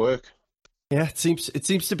work. Yeah, it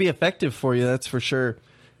seems to be effective for you. That's for sure.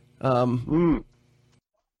 Yeah,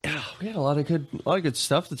 we had a lot of good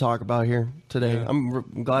stuff to talk about here today. Yeah.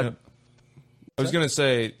 I'm glad. Yeah. I was gonna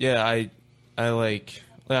say, yeah, I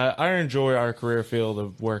enjoy our career field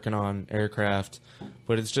of working on aircraft,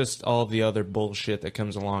 but it's just all the other bullshit that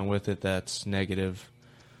comes along with it that's negative.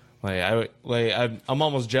 I'm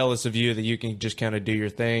almost jealous of you that you can just kind of do your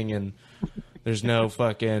thing and there's no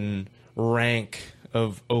fucking rank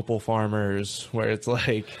of opal farmers where it's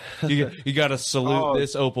like you got to salute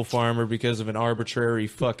this opal farmer because of an arbitrary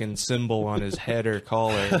fucking symbol on his head or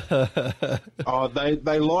collar.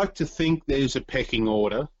 They like to think there's a pecking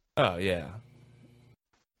order. Oh yeah,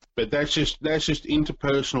 but that's just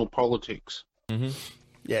interpersonal politics. Mm-hmm.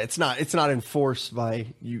 Yeah, it's not enforced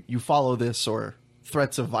by you follow this or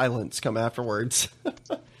threats of violence come afterwards.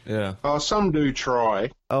 Yeah. Some do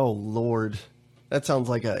try. Oh Lord, that sounds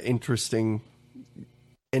like an interesting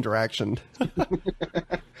interaction.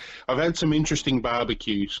 I've had some interesting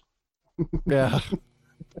barbecues. Yeah.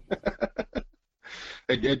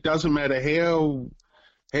 It doesn't matter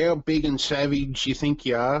how big and savage you think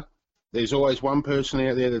you are. There's always one person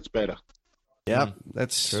out there that's better. Yeah,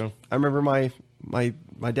 that's true. I remember my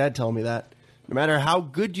dad telling me that. No matter how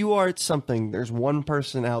good you are at something, there's one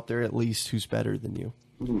person out there at least who's better than you.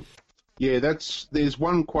 Yeah, there's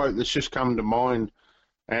one quote that's just come to mind,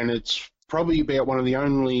 and it's probably about one of the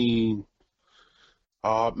only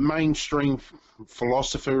mainstream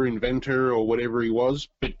philosopher, inventor, or whatever he was,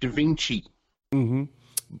 but Da Vinci. Mm-hmm.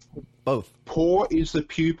 Both. Poor is the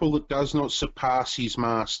pupil that does not surpass his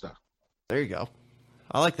master. There you go.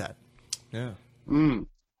 I like that. Yeah.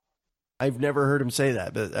 I've never heard him say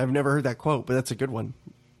that, but I've never heard that quote, but that's a good one.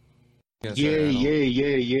 Yeah.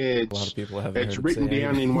 A lot of people haven't It's heard written it say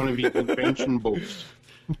down in one of his invention books.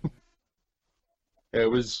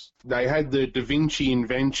 They had the Da Vinci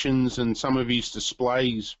inventions and some of his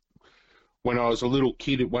displays when I was a little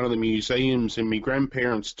kid at one of the museums, and my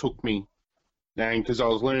grandparents took me, and because I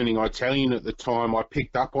was learning Italian at the time, I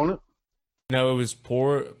picked up on it. No, it was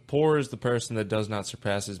poor. Poor is the person that does not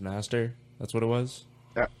surpass his master. That's what it was?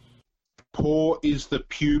 Poor is the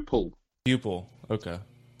pupil. Pupil. Okay.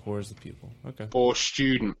 Poor is the pupil. Okay. Or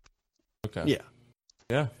student. Okay. Yeah.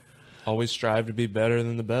 Yeah. Always strive to be better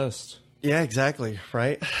than the best. Yeah, exactly.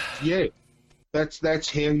 Right? Yeah. That's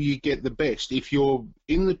how you get the best. If you're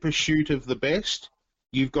in the pursuit of the best,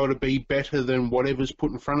 you've got to be better than whatever's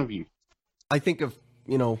put in front of you. I think of,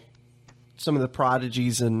 some of the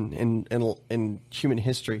prodigies in human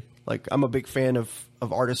history. Like, I'm a big fan of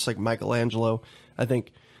artists like Michelangelo. I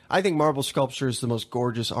think marble sculpture is the most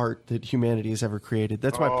gorgeous art that humanity has ever created.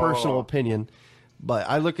 That's my personal opinion. But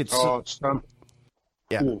I look at Cool.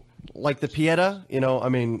 like the Pieta.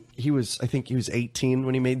 I think he was 18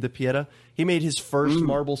 when he made the Pieta. He made his first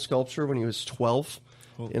marble sculpture when he was 12.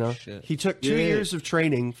 Holy shit. He took 2 years of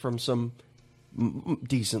training from some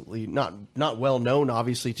decently not well known,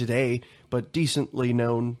 obviously today, but decently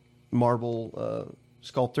known marble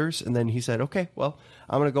sculptors, and then he said, "Okay, well,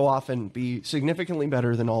 I'm going to go off and be significantly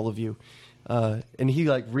better than all of you." And he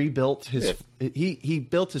rebuilt his he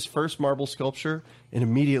built his first marble sculpture and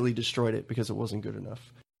immediately destroyed it because it wasn't good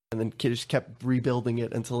enough, and then just kept rebuilding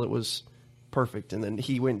it until it was perfect. And then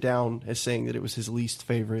he went down as saying that it was his least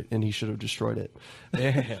favorite and he should have destroyed it.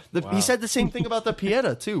 Yeah, wow. He said the same thing about the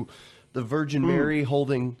Pieta too. The Virgin Mary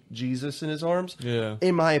holding Jesus in his arms. Yeah.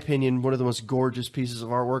 In my opinion, one of the most gorgeous pieces of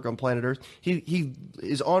artwork on planet Earth. He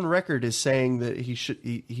is on record as saying that he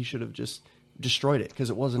should have just destroyed it because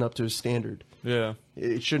it wasn't up to his standard. Yeah.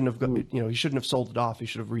 It shouldn't have he shouldn't have sold it off. He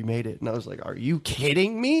should have remade it. And I was like, "Are you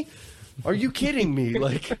kidding me? Are you kidding me?"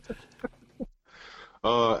 Like,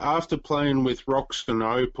 after playing with rocks and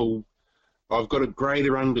opal, I've got a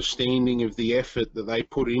greater understanding of the effort that they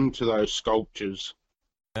put into those sculptures.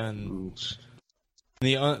 And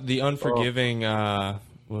the unforgiving,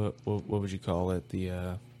 what would you call it?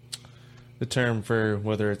 The term for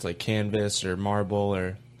whether it's like canvas or marble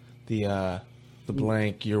or the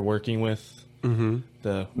blank you're working with. mm-hmm.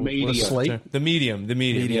 Medium. slate? The medium.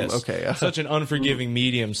 Yes. Okay. Such an unforgiving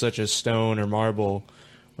medium, such as stone or marble,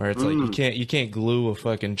 where it's like you can't glue a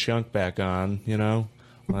fucking chunk back on.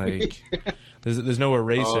 Like there's no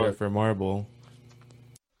eraser for marble.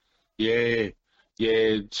 Yeah.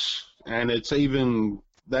 Yeah, that's even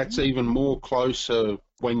more closer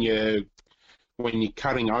when you're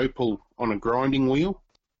cutting opal on a grinding wheel,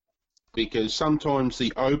 because sometimes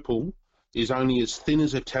the opal is only as thin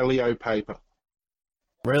as a tallow paper.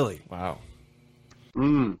 Really? Wow.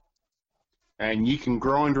 And you can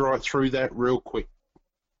grind right through that real quick.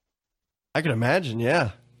 I can imagine.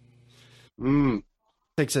 Yeah.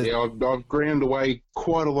 Takes a I've ground away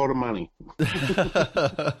quite a lot of money.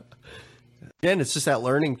 Again, it's just that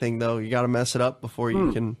learning thing, though. You got to mess it up before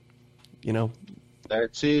you can,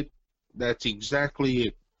 That's it. That's exactly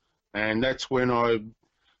it. And that's when I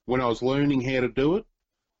was learning how to do it.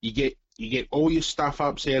 You get all your stuff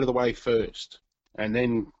ups out of the way first, and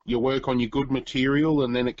then you work on your good material,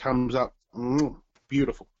 and then it comes up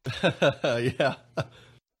beautiful. Yeah.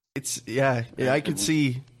 I could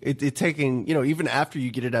see it taking, even after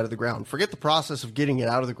you get it out of the ground. Forget the process of getting it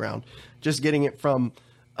out of the ground. Just getting it from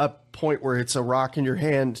a point where it's a rock in your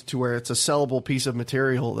hand to where it's a sellable piece of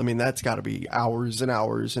material. I mean, that's got to be hours and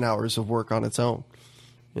hours and hours of work on its own,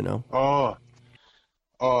 It's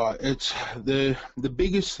the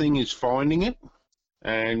biggest thing is finding it,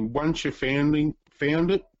 and once you found it,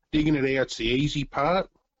 digging it out's the easy part.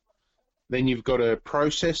 Then you've got to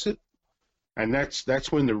process it, and that's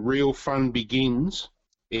when the real fun begins.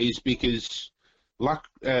 Is because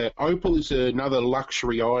opal is another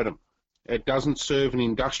luxury item. It doesn't serve an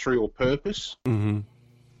industrial purpose. Mm-hmm.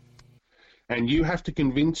 And you have to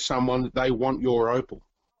convince someone that they want your opal.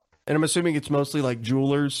 And I'm assuming it's mostly like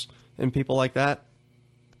jewelers and people like that?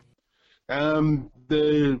 I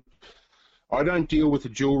don't deal with the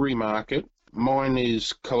jewelry market. Mine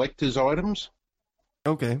is collector's items.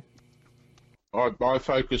 Okay. I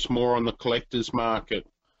focus more on the collector's market.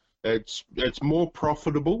 It's more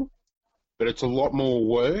profitable, but it's a lot more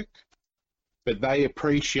work. But they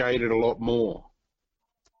appreciate it a lot more.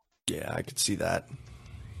 Yeah, I could see that.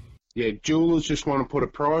 Yeah, jewelers just want to put a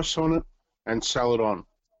price on it and sell it on.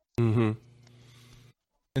 Mm-hmm.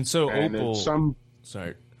 And so opal...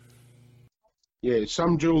 Sorry. Yeah,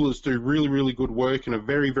 some jewelers do really, really good work and are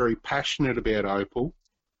very, very passionate about opal.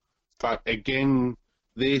 But again,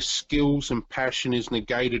 their skills and passion is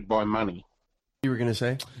negated by money. You were going to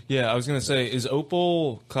say? Yeah, I was going to say, is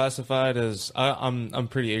opal classified as... I'm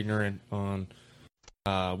pretty ignorant on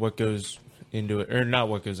what goes into it, or not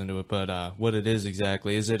what goes into it, but what it is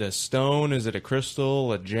exactly. Is it a stone? Is it a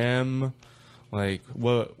crystal? A gem? Like,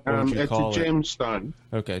 what would you call it? It's a gemstone.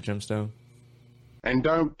 Okay, gemstone. And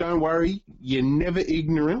don't worry, you're never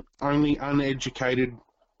ignorant, only uneducated,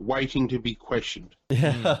 waiting to be questioned.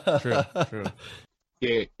 Yeah. True.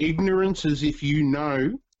 Yeah, ignorance is if you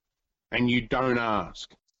know and you don't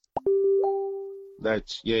ask.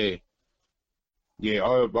 That's, yeah. Yeah,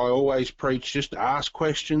 I always preach just ask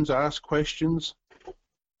questions.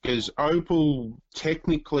 because opal,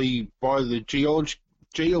 technically, by the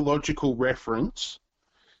geological reference,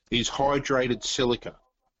 is hydrated silica.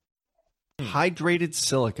 Hydrated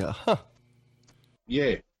silica. Huh.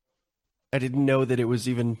 Yeah. I didn't know that it was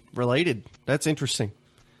even related. That's interesting.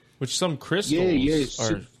 Which some crystals Yeah.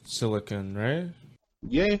 are silicon, right?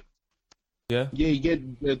 Yeah. Yeah. Yeah, you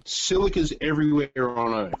get silica's everywhere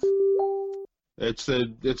on Earth. It's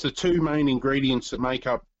the two main ingredients that make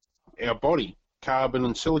up our body, carbon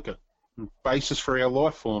and silica, basis for our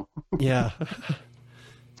life form. Yeah.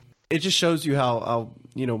 It just shows you how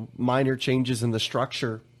minor changes in the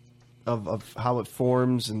structure of how it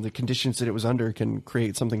forms and the conditions that it was under can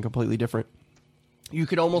create something completely different. You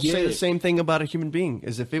could almost say the same thing about a human being,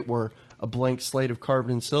 as if it were a blank slate of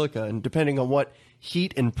carbon and silica, and depending on what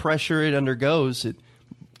heat and pressure it undergoes, it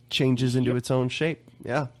changes into its own shape.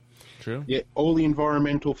 Yeah. True. Yeah, all the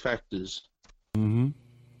environmental factors. Mm-hmm.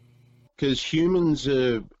 Because humans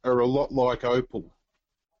are a lot like opal.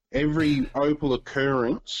 Every opal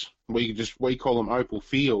occurrence, we call them opal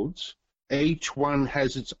fields. Each one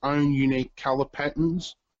has its own unique color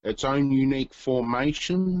patterns, its own unique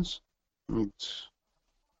formations. I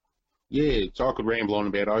could ramble on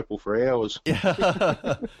about opal for hours.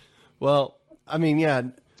 Yeah. Well, I mean, yeah,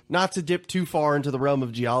 not to dip too far into the realm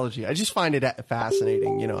of geology. I just find it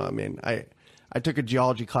fascinating. I took a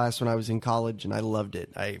geology class when I was in college and I loved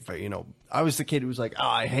it. I was the kid who was like, oh,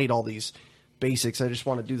 I hate all these basics. I just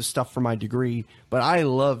want to do the stuff for my degree. But I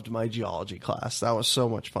loved my geology class. That was so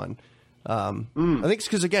much fun. I think it's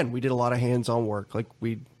because, again, we did a lot of hands-on work. Like,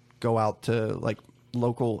 we'd go out to, like,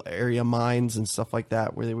 local area mines and stuff like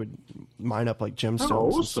that where they would mine up, like, gemstones.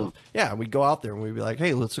 Oh, awesome. And stuff. Yeah, we'd go out there and we'd be like,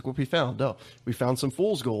 hey, let's look what we found. Oh, we found some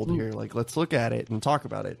fool's gold here. Like, let's look at it and talk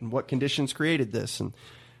about it and what conditions created this. And,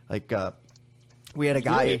 like, we had a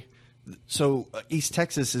guy. So East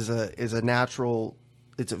Texas is a natural.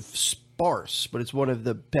 It's a sparse, but it's one of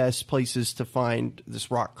the best places to find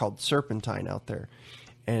this rock called serpentine out there,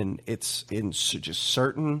 and it's in just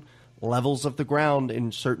certain levels of the ground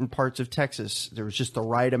in certain parts of Texas. There was just the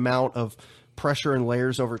right amount of pressure and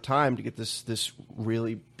layers over time to get this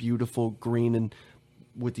really beautiful green and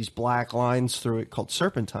with these black lines through it called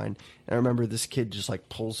serpentine. And I remember this kid just like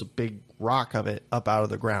pulls a big rock of it up out of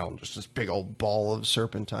the ground, just this big old ball of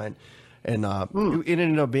serpentine. And it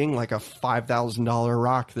ended up being like a $5,000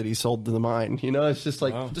 rock that he sold to the mine. It's just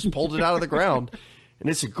like, just pulled it out of the ground. And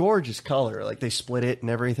it's a gorgeous color. Like, they split it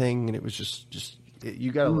and everything. And it was just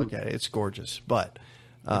you got to look at it. It's gorgeous. But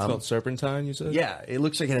It's called serpentine, you said? yeah, it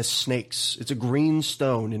looks like it has snakes. It's a green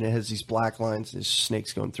stone and it has these black lines and there's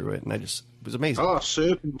snakes going through it. And it was amazing. Oh,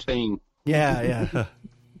 serpentine. Yeah.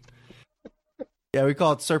 Yeah, we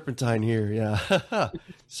call it serpentine here. Yeah.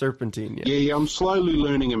 Serpentine. Yeah, I'm slowly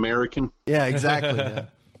learning American. Yeah, exactly. Yeah.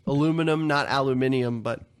 Aluminum, not aluminium,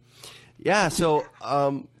 but yeah. So,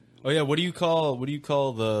 what do you call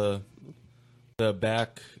the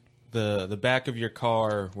back of your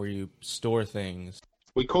car where you store things?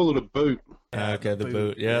 We call it a boot. Okay, the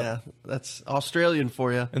boot. Yeah, that's Australian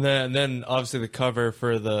for you. And then obviously the cover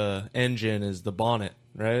for the engine is the bonnet,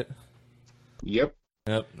 right? Yep.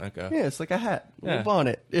 Yep. Okay. Yeah, it's like a hat, Yeah. a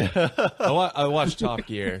bonnet. Yeah, I watch Top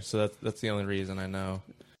Gear, so that's the only reason I know.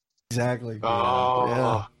 exactly.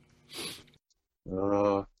 Oh.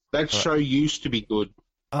 Yeah. That show used to be good.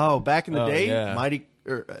 Oh, back in the day, yeah. Mighty.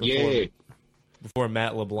 Yeah. Before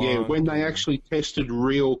Matt LeBlanc. Yeah, when they actually tested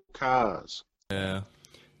real cars. Yeah.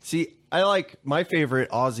 See, I like my favorite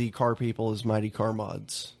Aussie car people is Mighty Car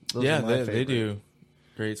Mods. Those Yeah, are my they favorite. do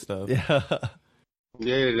great stuff. Yeah.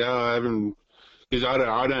 Yeah, no, I haven't, because I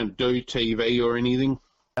don't do TV or anything.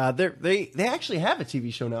 They actually have a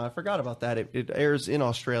TV show now. I forgot about that. It airs in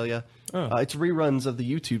Australia. Oh. It's reruns of the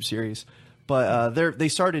YouTube series, but they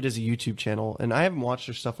started as a YouTube channel, and I haven't watched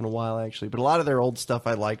their stuff in a while actually. But a lot of their old stuff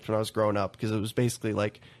I liked when I was growing up because it was basically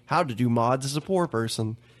like how to do mods as a poor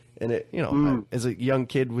person, and as a young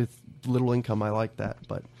kid with little income, I liked that.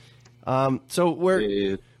 But so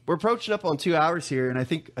we're approaching up on 2 hours here, and I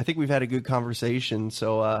think we've had a good conversation.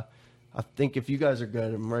 So I think if you guys are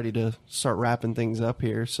good, I'm ready to start wrapping things up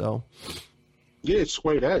here. So, yeah,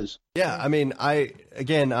 sweet as. yeah, I mean,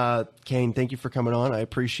 Kane, thank you for coming on. I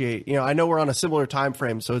appreciate, I know we're on a similar time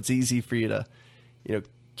frame, so it's easy for you to,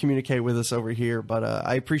 communicate with us over here. But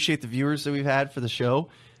I appreciate the viewers that we've had for the show.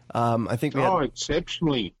 I think we had,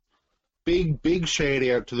 exceptionally. Big shout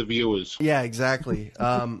out to the viewers. yeah, exactly.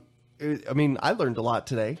 I mean, I learned a lot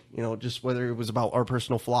today, just whether it was about our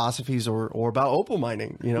personal philosophies or about opal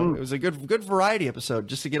mining. It was a good variety episode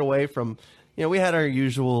just to get away from, we had our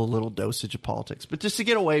usual little dosage of politics, but just to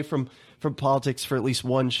get away from politics for at least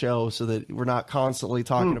one show so that we're not constantly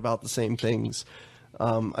talking about the same things.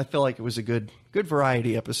 I feel like it was a good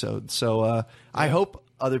variety episode. So I hope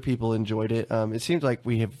other people enjoyed it. It seems like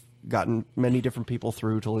we have gotten many different people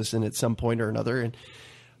through to listen at some point or another. And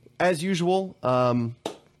as usual,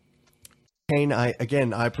 Kane,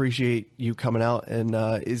 I appreciate you coming out and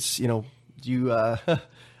you.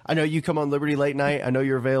 I know you come on Liberty late night. I know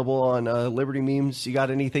you're available on Liberty Memes. You got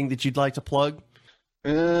anything that you'd like to plug?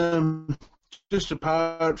 Just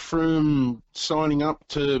apart from signing up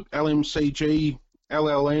to LMCG,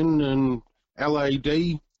 LLN, and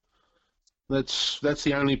LAD, that's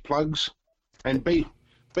the only plugs. And be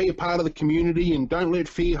a part of the community, and don't let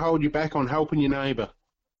fear hold you back on helping your neighbour.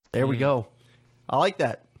 There we go. I like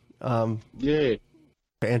that. Yeah.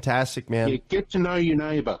 Fantastic, man. Yeah, get to know your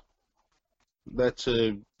neighbour. That's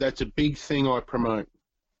a big thing I promote.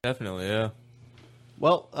 Definitely, yeah.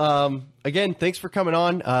 Well, again, thanks for coming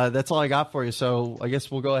on. That's all I got for you. So I guess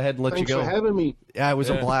we'll go ahead and let you go. Thanks for having me. Yeah, it was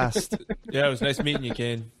a blast. Yeah, it was nice meeting you,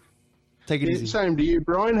 Kane. Take it easy. Same to you,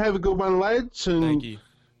 Brian. Have a good one, lads. And Thank you.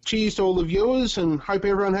 cheers to all the viewers, and hope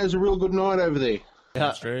everyone has a real good night over there.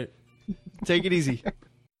 That's right. Take it easy.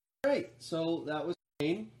 All right, so that was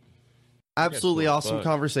Kane. Absolutely cool awesome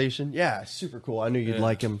conversation. Yeah, super cool. I knew you'd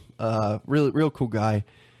like him. Real cool guy.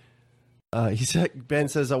 He said, Ben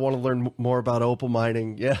says, I want to learn more about opal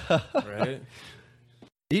mining. Yeah. Right?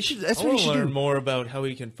 That's I what you want to should learn do. more about how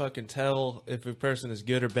we can fucking tell if a person is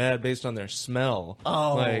good or bad based on their smell.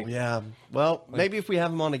 Oh, Like, yeah. Well, maybe if we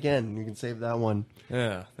have him on again, you can save that one.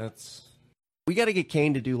 Yeah, that's... We got to get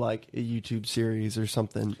Kane to do like a YouTube series or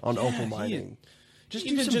something on opal mining. Just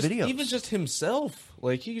do some videos. Even just himself.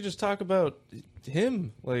 Like, he could just talk about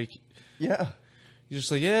him. Like, Yeah. you're just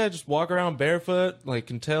like, yeah, just walk around barefoot. Like,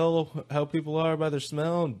 can tell how people are by their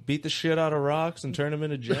smell and beat the shit out of rocks and turn them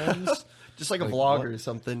into gems. Just like a Like, vlog what? or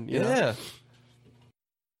something. You know? Yeah.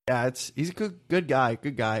 Yeah, he's a good guy.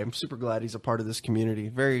 Good guy. I'm super glad he's a part of this community.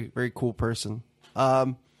 Very, very cool person.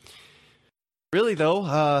 Really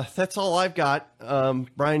though, that's all I've got.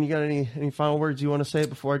 Brian, you got any final words you want to say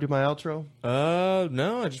before I do my outro?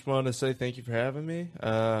 No, I just wanted to say thank you for having me.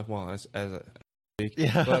 Well, as a speak.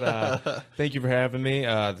 Yeah. But thank you for having me.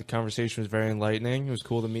 The conversation was very enlightening. It was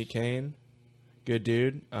cool to meet Kane. Good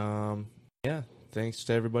dude. Yeah, thanks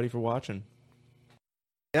to everybody for watching.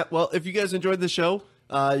 Yeah, well, if you guys enjoyed the show,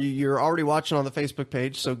 you're already watching on the Facebook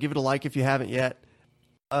page, so give it a like if you haven't yet.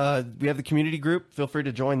 We have the community group. Feel free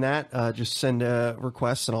to join that. Just send a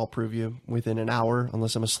request, and I'll approve you within an hour,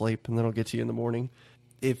 unless I'm asleep, and then I'll get to you in the morning.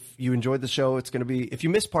 If you enjoyed the show, if you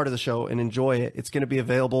missed part of the show and enjoy it, it's going to be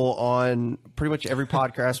available on pretty much every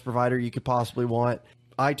podcast provider you could possibly want.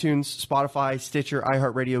 iTunes, Spotify, Stitcher,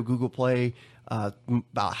 iHeartRadio, Google Play.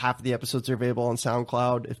 About half of the episodes are available on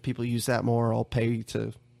SoundCloud. If people use that more, I'll pay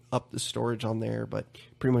to up the storage on there, but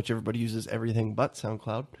pretty much everybody uses everything but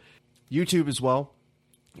SoundCloud. YouTube as well.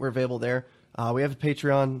 We're available there. We have a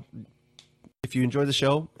Patreon. If you enjoy the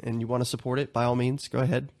show and you want to support it, by all means, go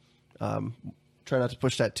ahead. Try not to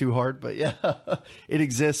push that too hard, but yeah, it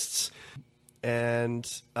exists. And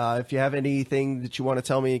if you have anything that you want to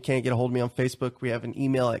tell me, you can't get a hold of me on Facebook, we have an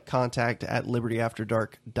email at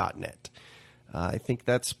contact@libertyafterdark.net. I think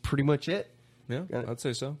that's pretty much it. Yeah, I'd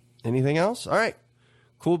say so. Anything else? All right.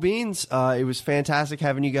 Cool beans. It was fantastic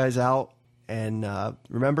having you guys out. And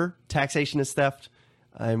remember, taxation is theft.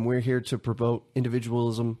 And we're here to promote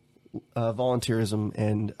individualism, volunteerism,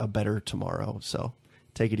 and a better tomorrow. So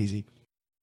take it easy.